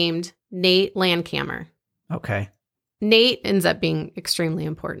named Nate Landcamer. Okay. Nate ends up being extremely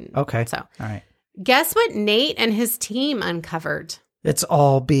important. Okay. So, all right. Guess what Nate and his team uncovered? It's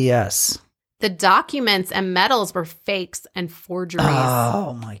all BS. The documents and medals were fakes and forgeries.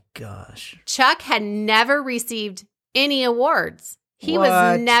 Oh, my gosh. Chuck had never received any awards. He What?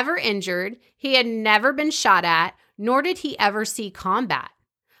 was never injured. He had never been shot at, nor did he ever see combat.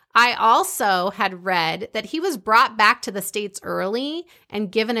 I also had read that he was brought back to the States early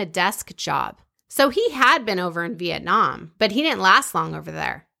and given a desk job. So he had been over in Vietnam, but he didn't last long over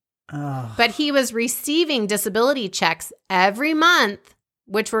there. Oh. But he was receiving disability checks every month,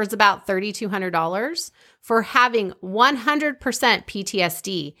 which was about $3,200, for having 100%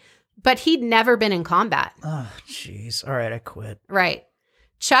 PTSD. But he'd never been in combat. Oh, jeez. All right, I quit. Right.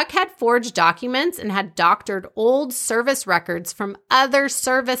 Chuck had forged documents and had doctored old service records from other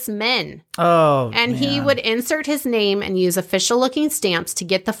servicemen. Oh, and man. he would insert his name and use official-looking stamps to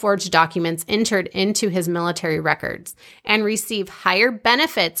get the forged documents entered into his military records and receive higher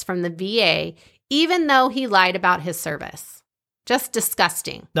benefits from the VA, even though he lied about his service. Just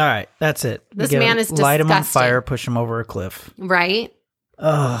disgusting. All right, that's it. This man is disgusting. Light him on fire, push him over a cliff. Right?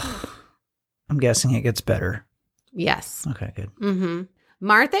 Ugh. I'm guessing it gets better. Yes. Okay, good. Mm-hmm.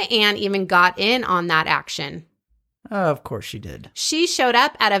 Martha Ann even got in on that action. Of course she did. She showed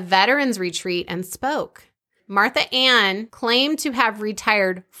up at a veterans retreat and spoke. Martha Ann claimed to have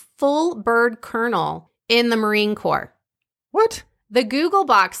retired full bird colonel in the Marine Corps. What? The Google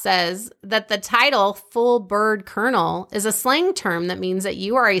box says that the title full bird colonel is a slang term that means that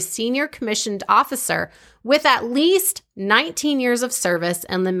you are a senior commissioned officer with at least 19 years of service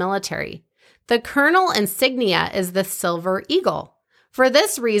in the military. The colonel insignia is the silver eagle. For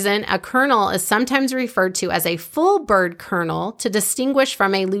this reason, a colonel is sometimes referred to as a full bird colonel to distinguish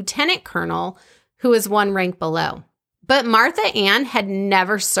from a lieutenant colonel who is one rank below. But Martha Ann had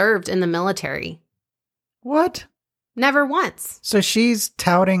never served in the military. What? Never once. So she's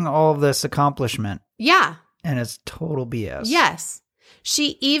touting all of this accomplishment. Yeah. And it's total BS. Yes.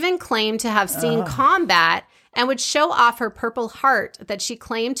 She even claimed to have seen combat and would show off her Purple Heart that she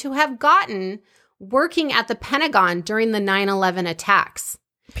claimed to have gotten working at the Pentagon during the 9/11 attacks.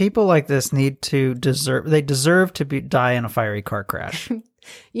 People like this deserve to die in a fiery car crash.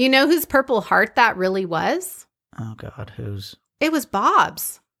 You know whose Purple Heart that really was? Oh, God, whose? It was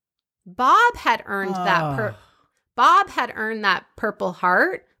Bob's. Bob had earned Bob had earned that Purple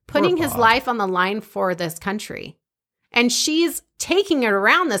Heart, putting his life on the line for this country. And she's taking it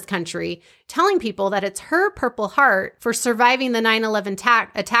around this country, telling people that it's her Purple Heart for surviving the 9/11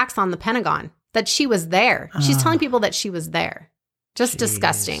 attacks on the Pentagon, that she was there. She's telling people that she was there. Just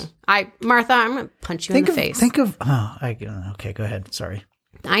disgusting. Martha, I'm going to punch you in the face. Okay, go ahead. Sorry.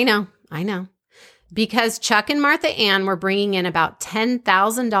 I know. Because Chuck and Martha Ann were bringing in about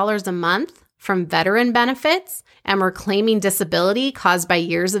 $10,000 a month from veteran benefits and were claiming disability caused by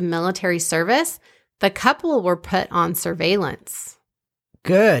years of military service, the couple were put on surveillance.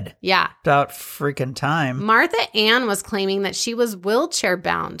 Good. Yeah. About freaking time. Martha Ann was claiming that she was wheelchair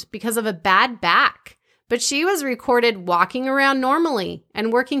bound because of a bad back, but she was recorded walking around normally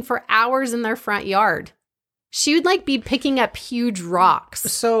and working for hours in their front yard. She would be picking up huge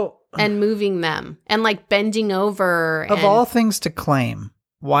rocks and moving them and bending over. Of all things to claim,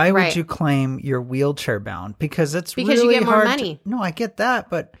 why would you claim you're wheelchair bound? Because really you get more hard money. No, I get that,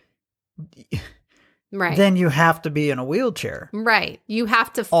 but right. Then you have to be in a wheelchair. Right. You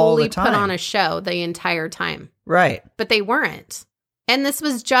have to fully put on a show the entire time. Right. But they weren't. And this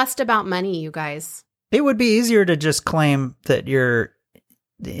was just about money, you guys. It would be easier to just claim that you're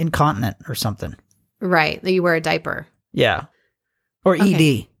incontinent or something. Right. That you wear a diaper. Yeah. Or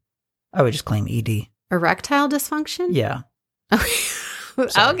ED. I would just claim ED. Erectile dysfunction? Yeah.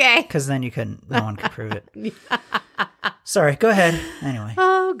 Okay. Because then no one could prove it. Sorry, go ahead. Anyway.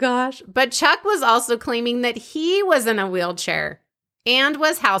 Oh, gosh. But Chuck was also claiming that he was in a wheelchair and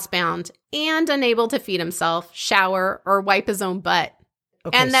was housebound and unable to feed himself, shower, or wipe his own butt.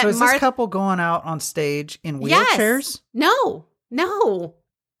 Okay, and that so is this couple going out on stage in wheelchairs? Yes. No.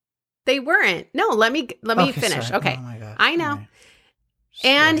 They weren't. No, let me finish. Sorry. Okay. Oh my God. I know. Right.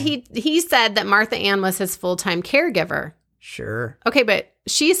 And he said that Martha Ann was his full-time caregiver. Sure. Okay, but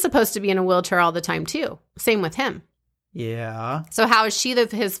she's supposed to be in a wheelchair all the time too. Same with him. Yeah. So how is she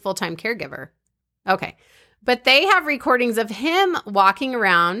his full-time caregiver? Okay. But they have recordings of him walking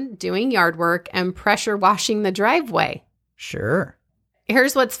around, doing yard work, and pressure washing the driveway. Sure.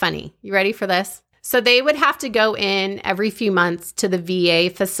 Here's what's funny. You ready for this? So they would have to go in every few months to the VA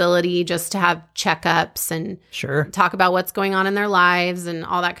facility just to have checkups and talk about what's going on in their lives and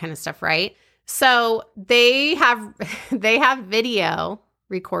all that kind of stuff, right? So they have video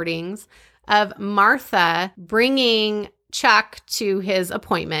recordings of Martha bringing Chuck to his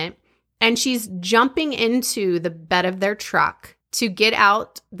appointment, and she's jumping into the bed of their truck to get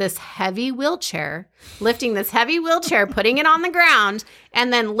out this heavy wheelchair, lifting this heavy wheelchair, putting it on the ground,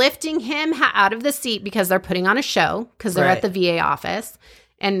 and then lifting him out of the seat because they're putting on a show because they're at the VA office,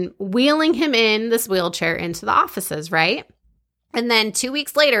 and wheeling him in this wheelchair into the offices, right? And then 2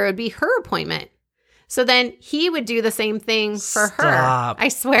 weeks later, it would be her appointment. So then he would do the same thing for her. I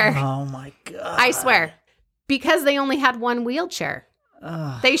swear. Oh, my God. I swear. Because they only had one wheelchair.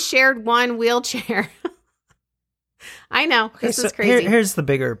 They shared one wheelchair. I know. This is crazy. Here's the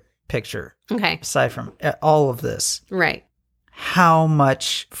bigger picture. Okay. Aside from all of this. Right. How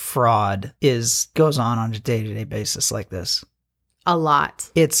much fraud goes on a day-to-day basis like this? A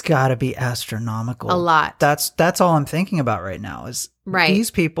lot. It's got to be astronomical. A lot. That's all I'm thinking about right now is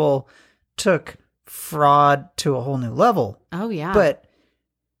these people took fraud to a whole new level. Oh, yeah. But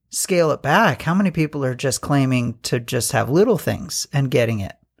scale it back. How many people are just claiming to just have little things and getting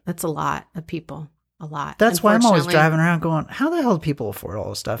it? That's a lot of people. A lot. That's why I'm always driving around going, how the hell do people afford all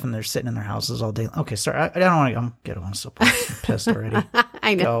this stuff? And they're sitting in their houses all day. Okay, sorry. I don't want to get on so I'm pissed already.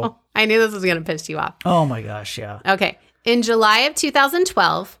 I know. Go. I knew this was going to piss you off. Oh, my gosh. Yeah. Okay. In July of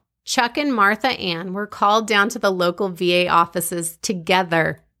 2012, Chuck and Martha Ann were called down to the local VA offices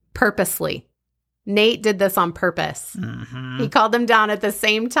together purposely. Nate did this on purpose. Mm-hmm. He called them down at the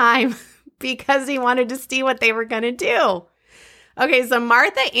same time because he wanted to see what they were going to do. Okay, so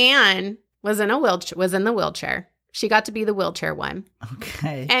Martha Ann was in the wheelchair. She got to be the wheelchair one.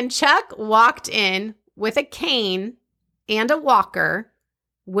 Okay. And Chuck walked in with a cane and a walker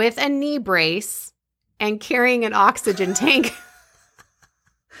with a knee brace and carrying an oxygen tank.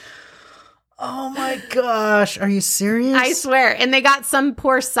 Oh my gosh. Are you serious? I swear. And they got some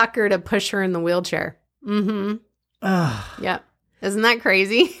poor sucker to push her in the wheelchair. Mm-hmm. Yep. Isn't that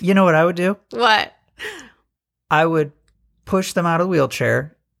crazy? You know what I would do? What? I would push them out of the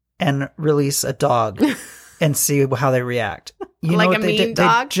wheelchair and release a dog and see how they react. You like know what a mean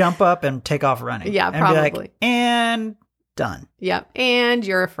dog? They jump up and take off running. Yeah, and probably. Be like, and done. Yep. And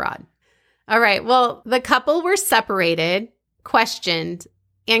you're a fraud. All right. Well, the couple were separated, questioned,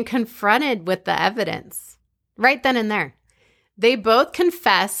 and confronted with the evidence right then and there. They both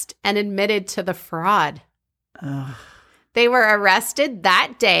confessed and admitted to the fraud. They were arrested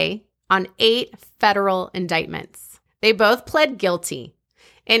that day on 8 federal indictments. They both pled guilty.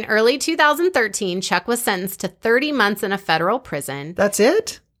 In early 2013, Chuck was sentenced to 30 months in a federal prison. That's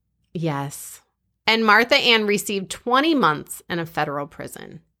it? Yes. And Martha Ann received 20 months in a federal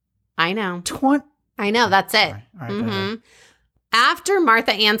prison. I know. I know. That's it. All right, mm-hmm. After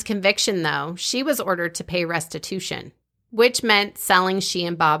Martha Ann's conviction, though, she was ordered to pay restitution, which meant selling she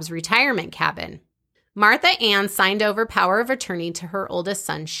and Bob's retirement cabin. Martha Ann signed over power of attorney to her oldest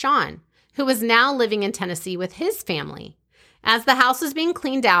son, Sean, who was now living in Tennessee with his family. As the house was being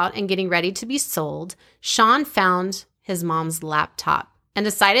cleaned out and getting ready to be sold, Sean found his mom's laptop and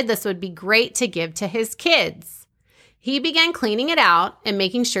decided this would be great to give to his kids. He began cleaning it out and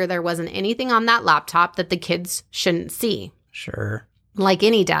making sure there wasn't anything on that laptop that the kids shouldn't see. Sure. Like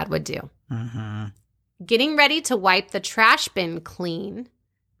any dad would do. Mm-hmm. Getting ready to wipe the trash bin clean,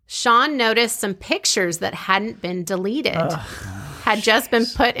 Sean noticed some pictures that hadn't been deleted, had just been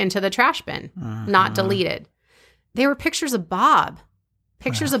put into the trash bin, not deleted. They were pictures of Bob,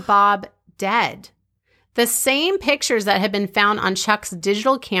 of Bob dead. The same pictures that had been found on Chuck's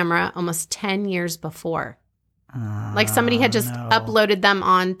digital camera almost 10 years before. Like somebody had just uploaded them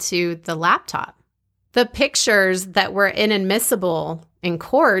onto the laptop. The pictures that were inadmissible in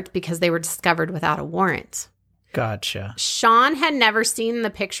court because they were discovered without a warrant. Gotcha. Sean had never seen the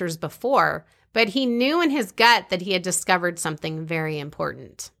pictures before, but he knew in his gut that he had discovered something very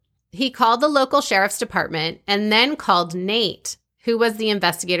important. He called the local sheriff's department and then called Nate, who was the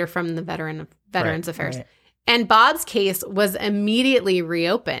investigator from the Veterans Affairs. Right. And Bob's case was immediately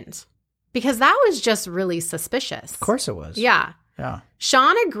reopened because that was just really suspicious. Of course it was. Yeah. Yeah.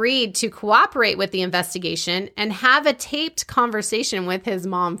 Sean agreed to cooperate with the investigation and have a taped conversation with his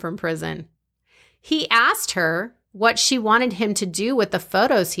mom from prison. He asked her what she wanted him to do with the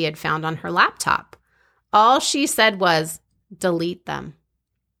photos he had found on her laptop. All she said was, delete them.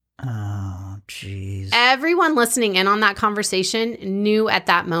 Oh, jeez. Everyone listening in on that conversation knew at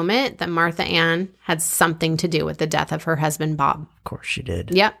that moment that Martha Ann had something to do with the death of her husband, Bob. Of course she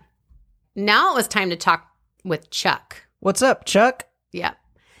did. Yep. Now it was time to talk with Chuck. What's up, Chuck? Yep.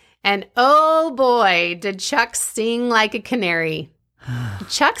 And oh boy, did Chuck sing like a canary.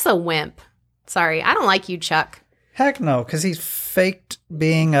 Chuck's a wimp. Sorry, I don't like you, Chuck. Heck no, because he's faked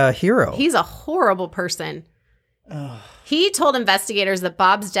being a hero. He's a horrible person. He told investigators that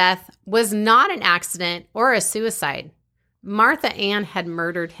Bob's death was not an accident or a suicide. Martha Ann had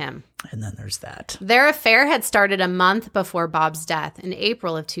murdered him. And then there's that. Their affair had started a month before Bob's death in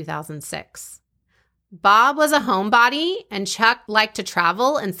April of 2006. Bob was a homebody, and Chuck liked to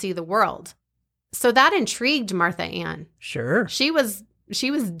travel and see the world. So that intrigued Martha Ann. Sure. She was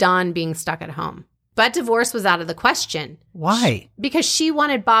done being stuck at home. But divorce was out of the question. Why? Because she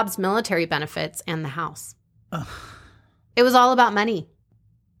wanted Bob's military benefits and the house. It was all about money.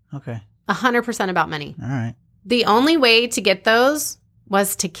 Okay. 100% about money. All right. The only way to get those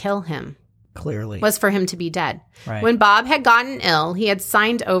was to kill him. Clearly. Was for him to be dead. Right. When Bob had gotten ill, he had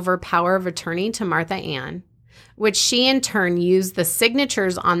signed over power of attorney to Martha Ann, which she in turn used the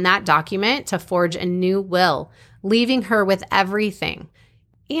signatures on that document to forge a new will, leaving her with everything,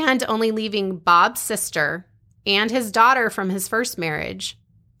 and only leaving Bob's sister and his daughter from his first marriage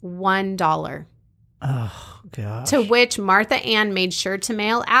 $1. Oh, gosh. To which Martha Ann made sure to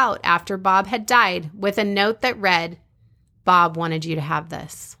mail out after Bob had died with a note that read, "Bob wanted you to have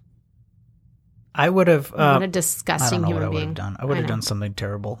this." I would have... what a disgusting human being. I would have done. I would have done something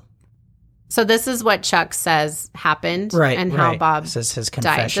terrible. So this is what Chuck says happened and how Bob This is his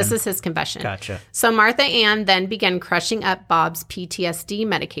confession. died. This is his confession. Gotcha. So Martha Ann then began crushing up Bob's PTSD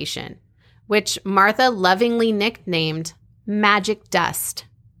medication, which Martha lovingly nicknamed Magic Dust,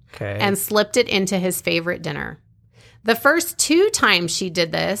 and slipped it into his favorite dinner. The first 2 times she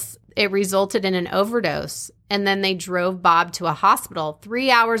did this, it resulted in an overdose, and then they drove Bob to a hospital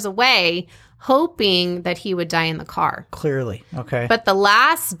 3 hours away, hoping that he would die in the car. Clearly. Okay. But the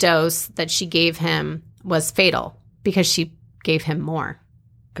last dose that she gave him was fatal because she gave him more.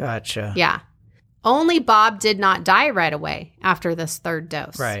 Gotcha. Yeah. Only Bob did not die right away after this 3rd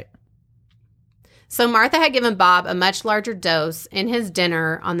dose. Right. So Martha had given Bob a much larger dose in his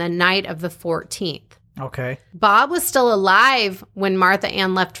dinner on the night of the 14th. Okay. Bob was still alive when Martha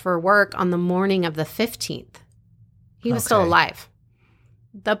Ann left for work on the morning of the 15th. He was still alive.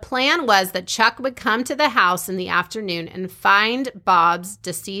 The plan was that Chuck would come to the house in the afternoon and find Bob's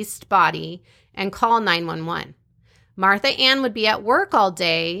deceased body and call 911. Martha Ann would be at work all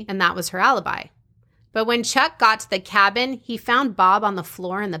day, and that was her alibi. But when Chuck got to the cabin, he found Bob on the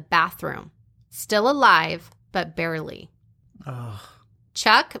floor in the bathroom, still alive, but barely. Oh.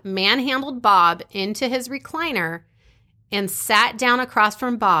 Chuck manhandled Bob into his recliner and sat down across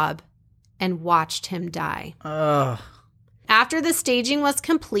from Bob and watched him die. After the staging was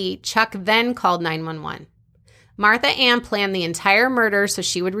complete, Chuck then called 911. Martha Ann planned the entire murder so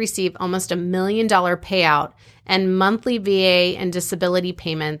she would receive almost $1 million payout and monthly VA and disability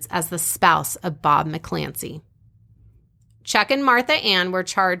payments as the spouse of Bob McClancy. Chuck and Martha Ann were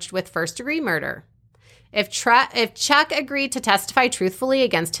charged with first-degree murder. If Chuck agreed to testify truthfully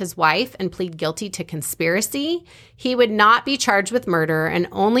against his wife and plead guilty to conspiracy, he would not be charged with murder and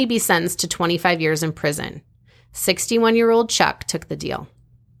only be sentenced to 25 years in prison. 61-year-old Chuck took the deal.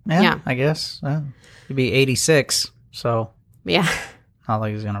 Yeah. I guess. He'd be 86, so... Yeah. Not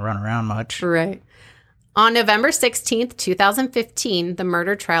like he's going to run around much. Right. On November 16th, 2015, the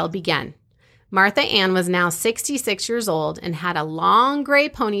murder trial began. Martha Ann was now 66 years old and had a long gray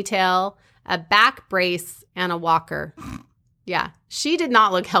ponytail, a back brace, and a walker. Yeah. She did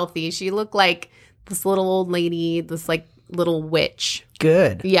not look healthy. She looked like this little old lady, this like little witch.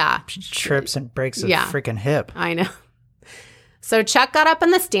 Good. Yeah. She trips and breaks a freaking hip. I know. So Chuck got up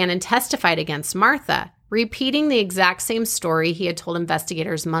on the stand and testified against Martha, repeating the exact same story he had told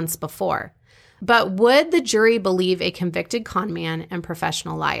investigators months before. But would the jury believe a convicted con man and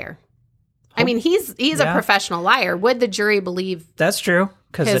professional liar? I mean, he's a professional liar. Would the jury believe That's true.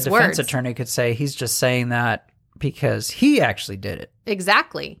 Because the defense words? Attorney could say he's just saying that because he actually did it.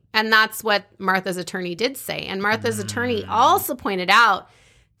 Exactly. And that's what Martha's attorney did say. And Martha's attorney also pointed out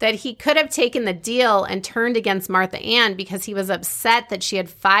that he could have taken the deal and turned against Martha Ann because he was upset that she had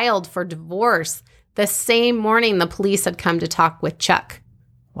filed for divorce the same morning the police had come to talk with Chuck.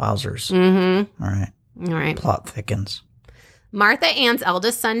 Wowzers. Mm-hmm. All right. Plot thickens. Martha Ann's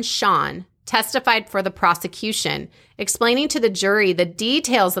eldest son, Sean, testified for the prosecution, explaining to the jury the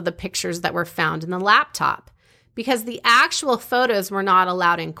details of the pictures that were found in the laptop because the actual photos were not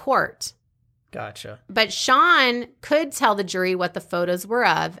allowed in court. Gotcha. But Sean could tell the jury what the photos were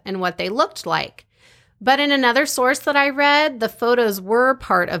of and what they looked like. But in another source that I read, the photos were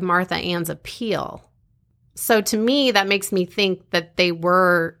part of Martha Ann's appeal. So to me, that makes me think that they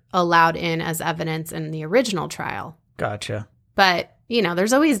were allowed in as evidence in the original trial. Gotcha. But,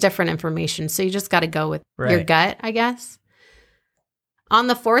 there's always different information. So you just got to go with your gut, I guess. On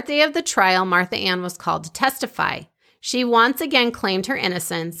the 4th day of the trial, Martha Ann was called to testify. She once again claimed her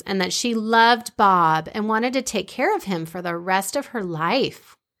innocence and that she loved Bob and wanted to take care of him for the rest of her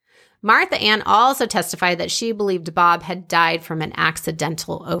life. Martha Ann also testified that she believed Bob had died from an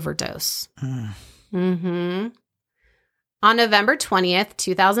accidental overdose. On November 20th,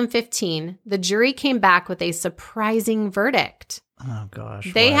 2015, the jury came back with a surprising verdict. Oh,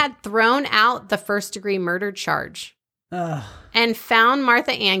 gosh. They had thrown out the first-degree murder charge and found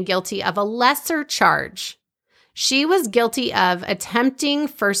Martha Ann guilty of a lesser charge. She was guilty of attempting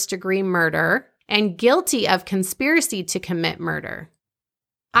first-degree murder and guilty of conspiracy to commit murder.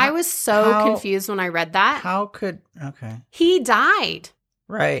 I was so confused when I read that. Okay. He died.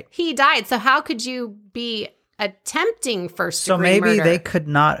 Right. He died. So how could you be attempting first-degree murder? So maybe they could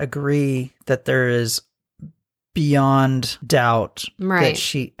not agree that there is beyond doubt that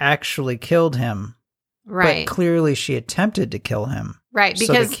she actually killed him. Right. But clearly she attempted to kill him. Right.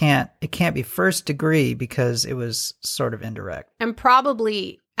 Because so it can't be first degree because it was sort of indirect. And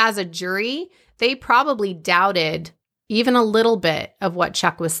probably as a jury, they probably doubted even a little bit of what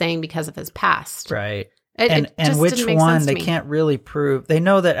Chuck was saying because of his past. Right. And which one they can't really prove. They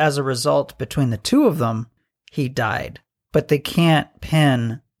know that as a result between the two of them, he died, but they can't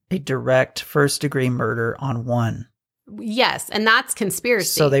pin a direct first degree murder on one. Yes, and that's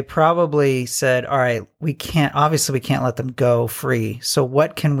conspiracy. So they probably said, all right, we can't let them go free. So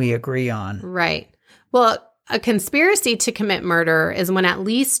what can we agree on? Right. Well, a conspiracy to commit murder is when at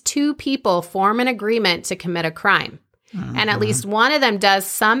least two people form an agreement to commit a crime. And at least one of them does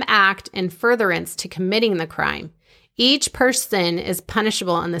some act in furtherance to committing the crime. Each person is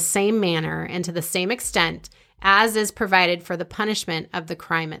punishable in the same manner and to the same extent as is provided for the punishment of the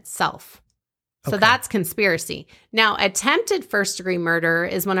crime itself. So that's conspiracy. Now, attempted first-degree murder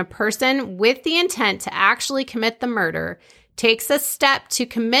is when a person with the intent to actually commit the murder takes a step to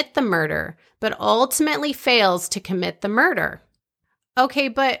commit the murder, but ultimately fails to commit the murder. Okay,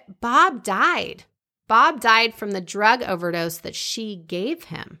 but Bob died. Bob died from the drug overdose that she gave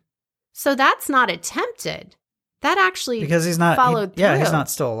him. So that's not attempted. That actually because he's not followed through. Yeah, he's not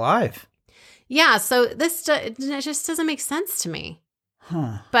still alive. Yeah, so it just doesn't make sense to me.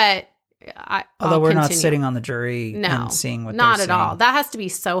 But although we're not sitting on the jury and seeing what not they're at saying. all. That has to be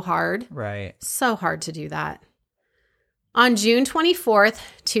so hard. Right. So hard to do that. On June 24th,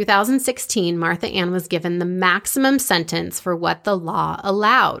 2016, Martha Ann was given the maximum sentence for what the law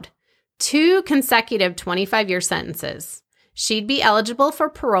allowed. 2 consecutive 25-year sentences. She'd be eligible for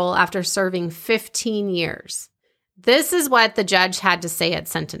parole after serving 15 years. This is what the judge had to say at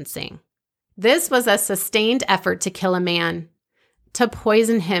sentencing. This was a sustained effort to kill a man, to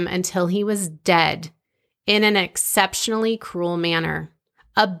poison him until he was dead in an exceptionally cruel manner.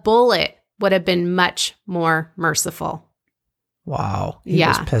 A bullet would have been much more merciful. Wow. He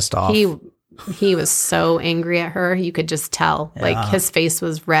was pissed off. He was so angry at her. You could just tell. Yeah. Like his face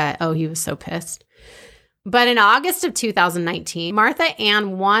was red. Oh, he was so pissed. But in August of 2019, Martha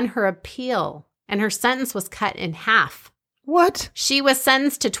Ann won her appeal and her sentence was cut in half. What? She was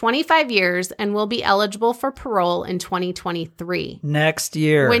sentenced to 25 years and will be eligible for parole in 2023. Next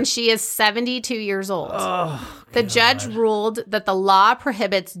year. When she is 72 years old. Oh, the judge ruled that the law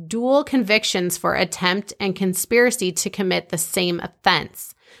prohibits dual convictions for attempt and conspiracy to commit the same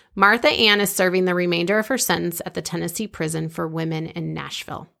offense. Martha Ann is serving the remainder of her sentence at the Tennessee Prison for Women in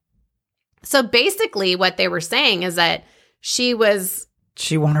Nashville. So basically what they were saying is that she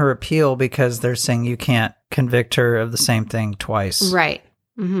won her appeal because they're saying you can't convict her of the same thing twice. Right.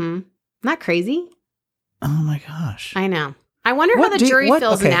 Mm-hmm. Isn't that crazy? Oh my gosh. I know. I wonder how the jury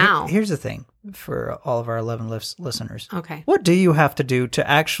feels now. Here's the thing for all of our 11 listeners. Okay. What do you have to do to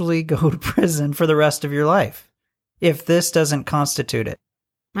actually go to prison for the rest of your life if this doesn't constitute it?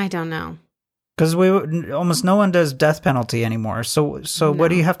 I don't know. Because almost no one does death penalty anymore. So no. What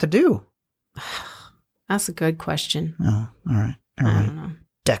do you have to do? That's a good question. Oh, all right. I don't know.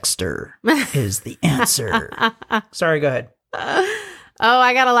 Dexter is the answer. Sorry, go ahead.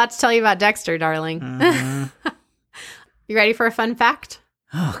 I got a lot to tell you about Dexter, darling. Mm-hmm. You ready for a fun fact?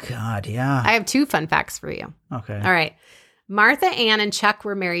 Oh, God, yeah. I have 2 fun facts for you. Okay. All right. Martha Ann and Chuck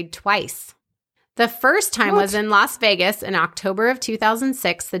were married twice. The first time was in Las Vegas in October of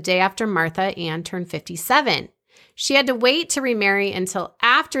 2006, the day after Martha Ann turned 57. She had to wait to remarry until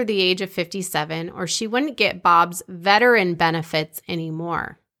after the age of 57, or she wouldn't get Bob's veteran benefits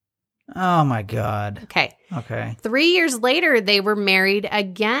anymore. Oh, my God. Okay. 3 years later, they were married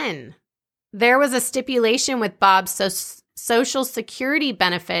again. There was a stipulation with Bob Social Security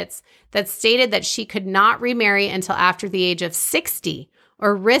benefits that stated that she could not remarry until after the age of 60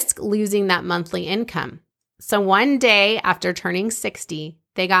 or risk losing that monthly income. So one day after turning 60,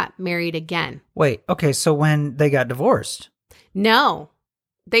 they got married again. Wait, okay, so when they got divorced? No,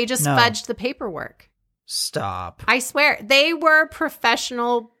 they just fudged the paperwork. Stop. I swear, they were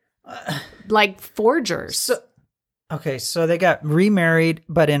professional, forgers. So they got remarried,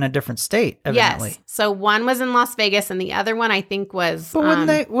 but in a different state, evidently. Yes. So one was in Las Vegas, and the other one I think was.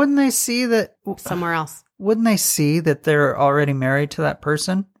 But wouldn't they see that somewhere else? Wouldn't they see that they're already married to that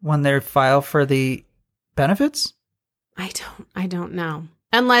person when they file for the benefits? I don't know.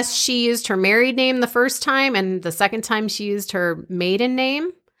 Unless she used her married name the first time, and the second time she used her maiden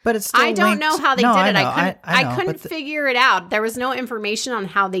name. But it's still I don't know how they did it. I couldn't but figure it out. There was no information on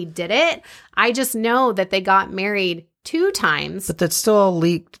how they did it. I just know that they got married 2 times. But that's still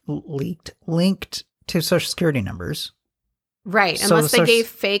linked to Social Security numbers. Right, So unless they gave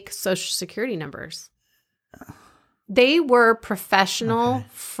fake Social Security numbers. They were professional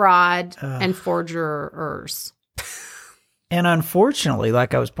fraud and forgers. And unfortunately,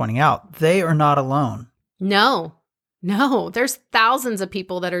 like I was pointing out, they are not alone. No, there's thousands of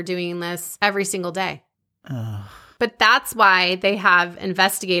people that are doing this every single day. But that's why they have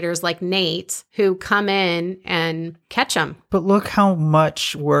investigators like Nate who come in and catch them. But look how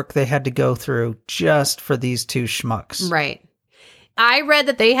much work they had to go through just for these 2 schmucks. Right. I read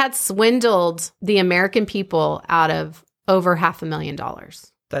that they had swindled the American people out of over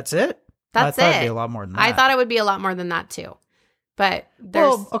 $500,000. That's it? That's it. I thought it'd be a lot more than that. I thought it would be a lot more than that too. But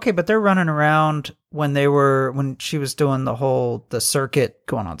but they're running around when she was doing the circuit,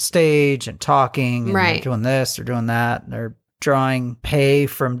 going on stage and talking, and right. They're doing this, they're doing that, and they're drawing pay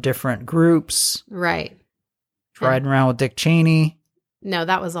from different groups. Right. Riding around with Dick Cheney. No,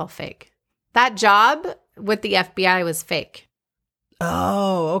 that was all fake. That job with the FBI was fake.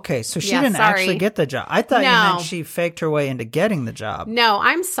 Oh, okay. So she didn't actually get the job. I thought you meant she faked her way into getting the job. No,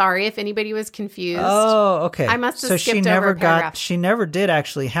 I'm sorry if anybody was confused. Oh, okay. I must have skipped over a paragraph. She never did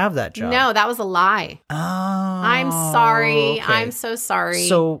actually have that job. No, that was a lie. Oh, I'm sorry. Okay. I'm so sorry.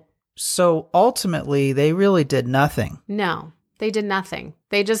 So ultimately, they really did nothing. No, they did nothing.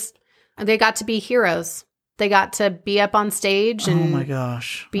 They got to be heroes. They got to be up on stage and oh my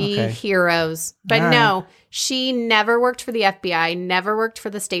gosh, be heroes. But no, she never worked for the FBI, never worked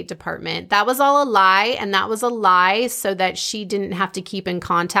for the State Department. That was all a lie, and that was a lie so that she didn't have to keep in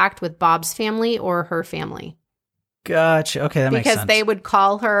contact with Bob's family or her family. Gotcha. Okay, that makes sense. Because they would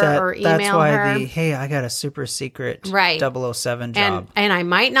call her or email her. That's why hey, I got a super secret 007 job. And I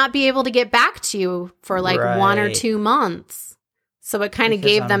might not be able to get back to you for 1 or 2 months. So it kind of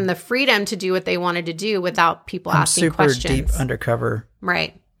gave them the freedom to do what they wanted to do without people asking questions. Super deep undercover.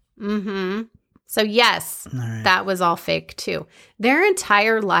 Right. Mm-hmm. So yes, that was all fake too. Their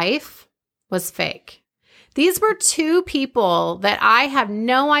entire life was fake. These were 2 people that I have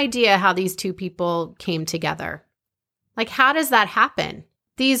no idea how these 2 people came together. How does that happen?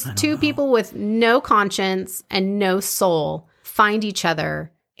 These 2 people with no conscience and no soul find each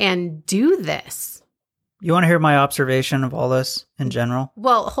other and do this. You want to hear my observation of all this in general?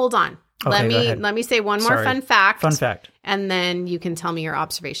 Well, hold on. Okay, let me say one more fun fact. Fun fact. And then you can tell me your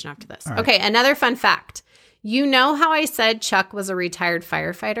observation after this. All right. Okay, another fun fact. You know how I said Chuck was a retired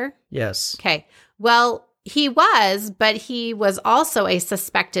firefighter? Yes. Okay. Well, he was, but he was also a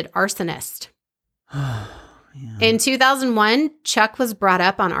suspected arsonist. Yeah. In 2001, Chuck was brought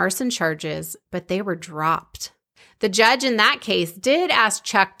up on arson charges, but they were dropped. The judge in that case did ask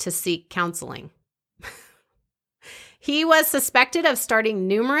Chuck to seek counseling. He was suspected of starting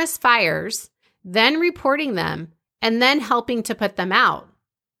numerous fires, then reporting them, and then helping to put them out.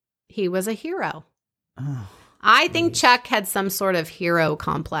 He was a hero. Oh, I think Chuck had some sort of hero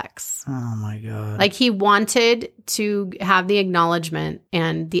complex. Oh, my God. He wanted to have the acknowledgement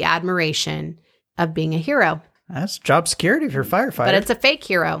and the admiration of being a hero. That's job security for a firefighter. But it's a fake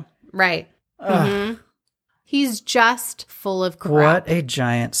hero. Right. Mm-hmm. He's just full of crap. What a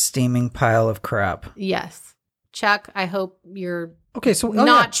giant steaming pile of crap. Yes. Chuck, I hope you're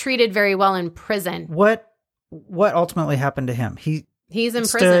not treated very well in prison. What ultimately happened to him? He's in prison.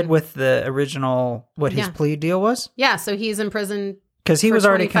 Stood with the original, his plea deal was? Yeah, so he's in prison because he was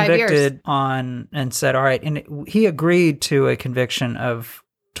already convicted years. on and said, all right, and he agreed to a conviction of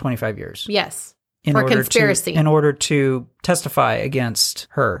 25 years. Yes, for conspiracy. In order to testify against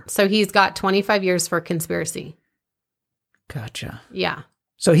her. So he's got 25 years for conspiracy. Gotcha. Yeah.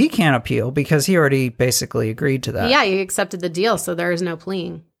 So he can't appeal because he already basically agreed to that. Yeah, he accepted the deal, so there is no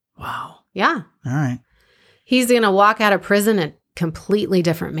pleading. Wow. Yeah. All right. He's going to walk out of prison a completely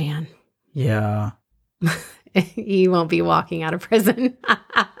different man. Yeah. He won't be walking out of prison.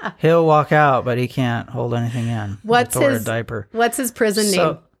 He'll walk out, but he can't hold anything in. What's his diaper? What's his prison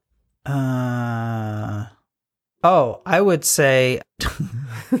name? I would say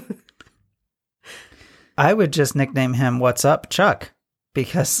I would just nickname him "What's Up, Chuck,"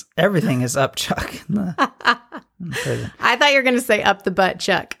 because everything is up, Chuck. In prison. I thought you were going to say "Up the butt,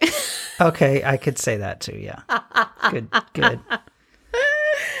 Chuck." Okay, I could say that too. Yeah, good.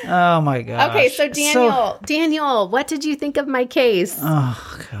 Oh my gosh. Okay, so Daniel, what did you think of my case?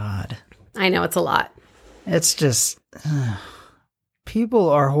 Oh God. I know it's a lot. It's just people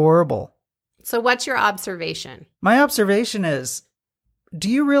are horrible. So what's your observation? My observation is, do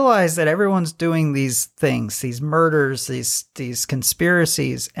you realize that everyone's doing these things, these murders, these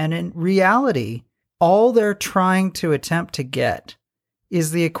conspiracies, and in reality, all they're trying to attempt to get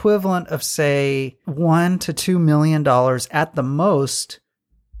is the equivalent of, say, $1 to $2 million at the most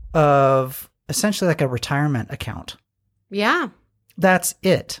of essentially like a retirement account. Yeah. That's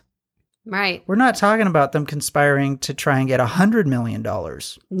it. Right. We're not talking about them conspiring to try and get $100 million.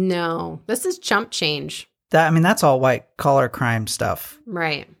 No, this is chump change. That's all white collar crime stuff.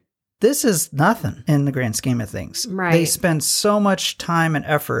 Right. This is nothing in the grand scheme of things. Right. They spend so much time and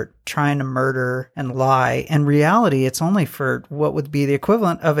effort trying to murder and lie. In reality, it's only for what would be the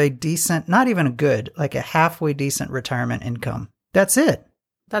equivalent of a decent, not even a good, like a halfway decent retirement income. That's it.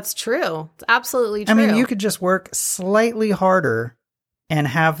 That's true. It's absolutely true. You could just work slightly harder and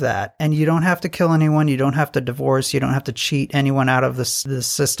have that. And you don't have to kill anyone. You don't have to divorce. You don't have to cheat anyone out of the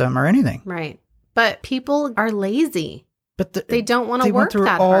system or anything. Right. But people are lazy. But they don't want to work that hard. They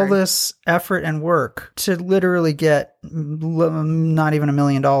went through all this effort and work to literally get not even $1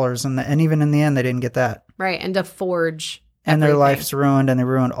 million. And even in the end, they didn't get that. Right. And to forge and everything. Their life's ruined, and they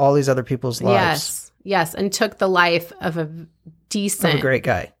ruined all these other people's lives. Yes. And took the life of a decent, great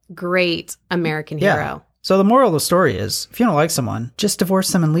guy. Great American hero. So the moral of the story is, if you don't like someone, just divorce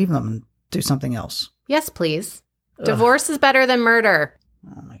them and leave them and do something else. Yes, please. Ugh. Divorce is better than murder.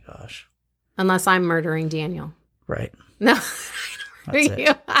 Oh my gosh. Unless I'm murdering Daniel. Right. No,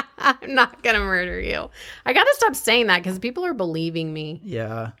 I'm not going to murder you. I got to stop saying that because people are believing me.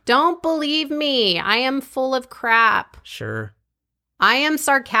 Yeah. Don't believe me. I am full of crap. Sure. I am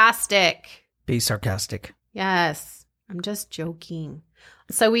sarcastic. Be sarcastic. Yes. I'm just joking.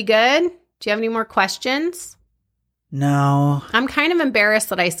 So we good? Do you have any more questions? No. I'm kind of embarrassed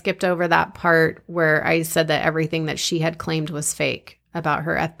that I skipped over that part where I said that everything that she had claimed was fake about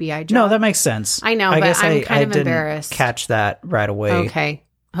her FBI job. No, that makes sense. I know, but I'm kind of embarrassed. Didn't catch that right away. Okay.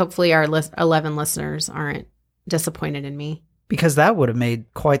 Hopefully our 11 listeners aren't disappointed in me. Because that would have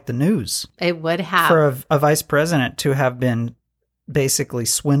made quite the news. It would have. For a vice president to have been basically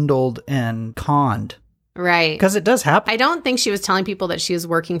swindled and conned. Right. Because it does happen. I don't think she was telling people that she was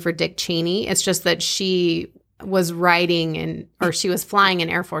working for Dick Cheney. It's just that she was riding or she was flying in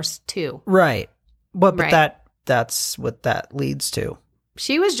Air Force 2. Right. But right. That's what that leads to.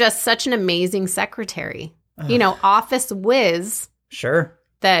 She was just such an amazing secretary. Office whiz. Sure.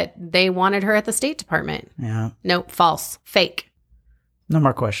 That they wanted her at the State Department. Yeah. Nope, false. Fake. No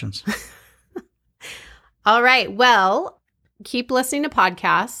more questions. All right. Well, keep listening to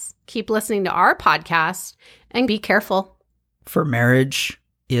podcasts. Keep listening to our podcast. And be careful. For marriage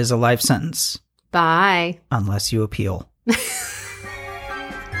is a life sentence. Bye. Unless you appeal.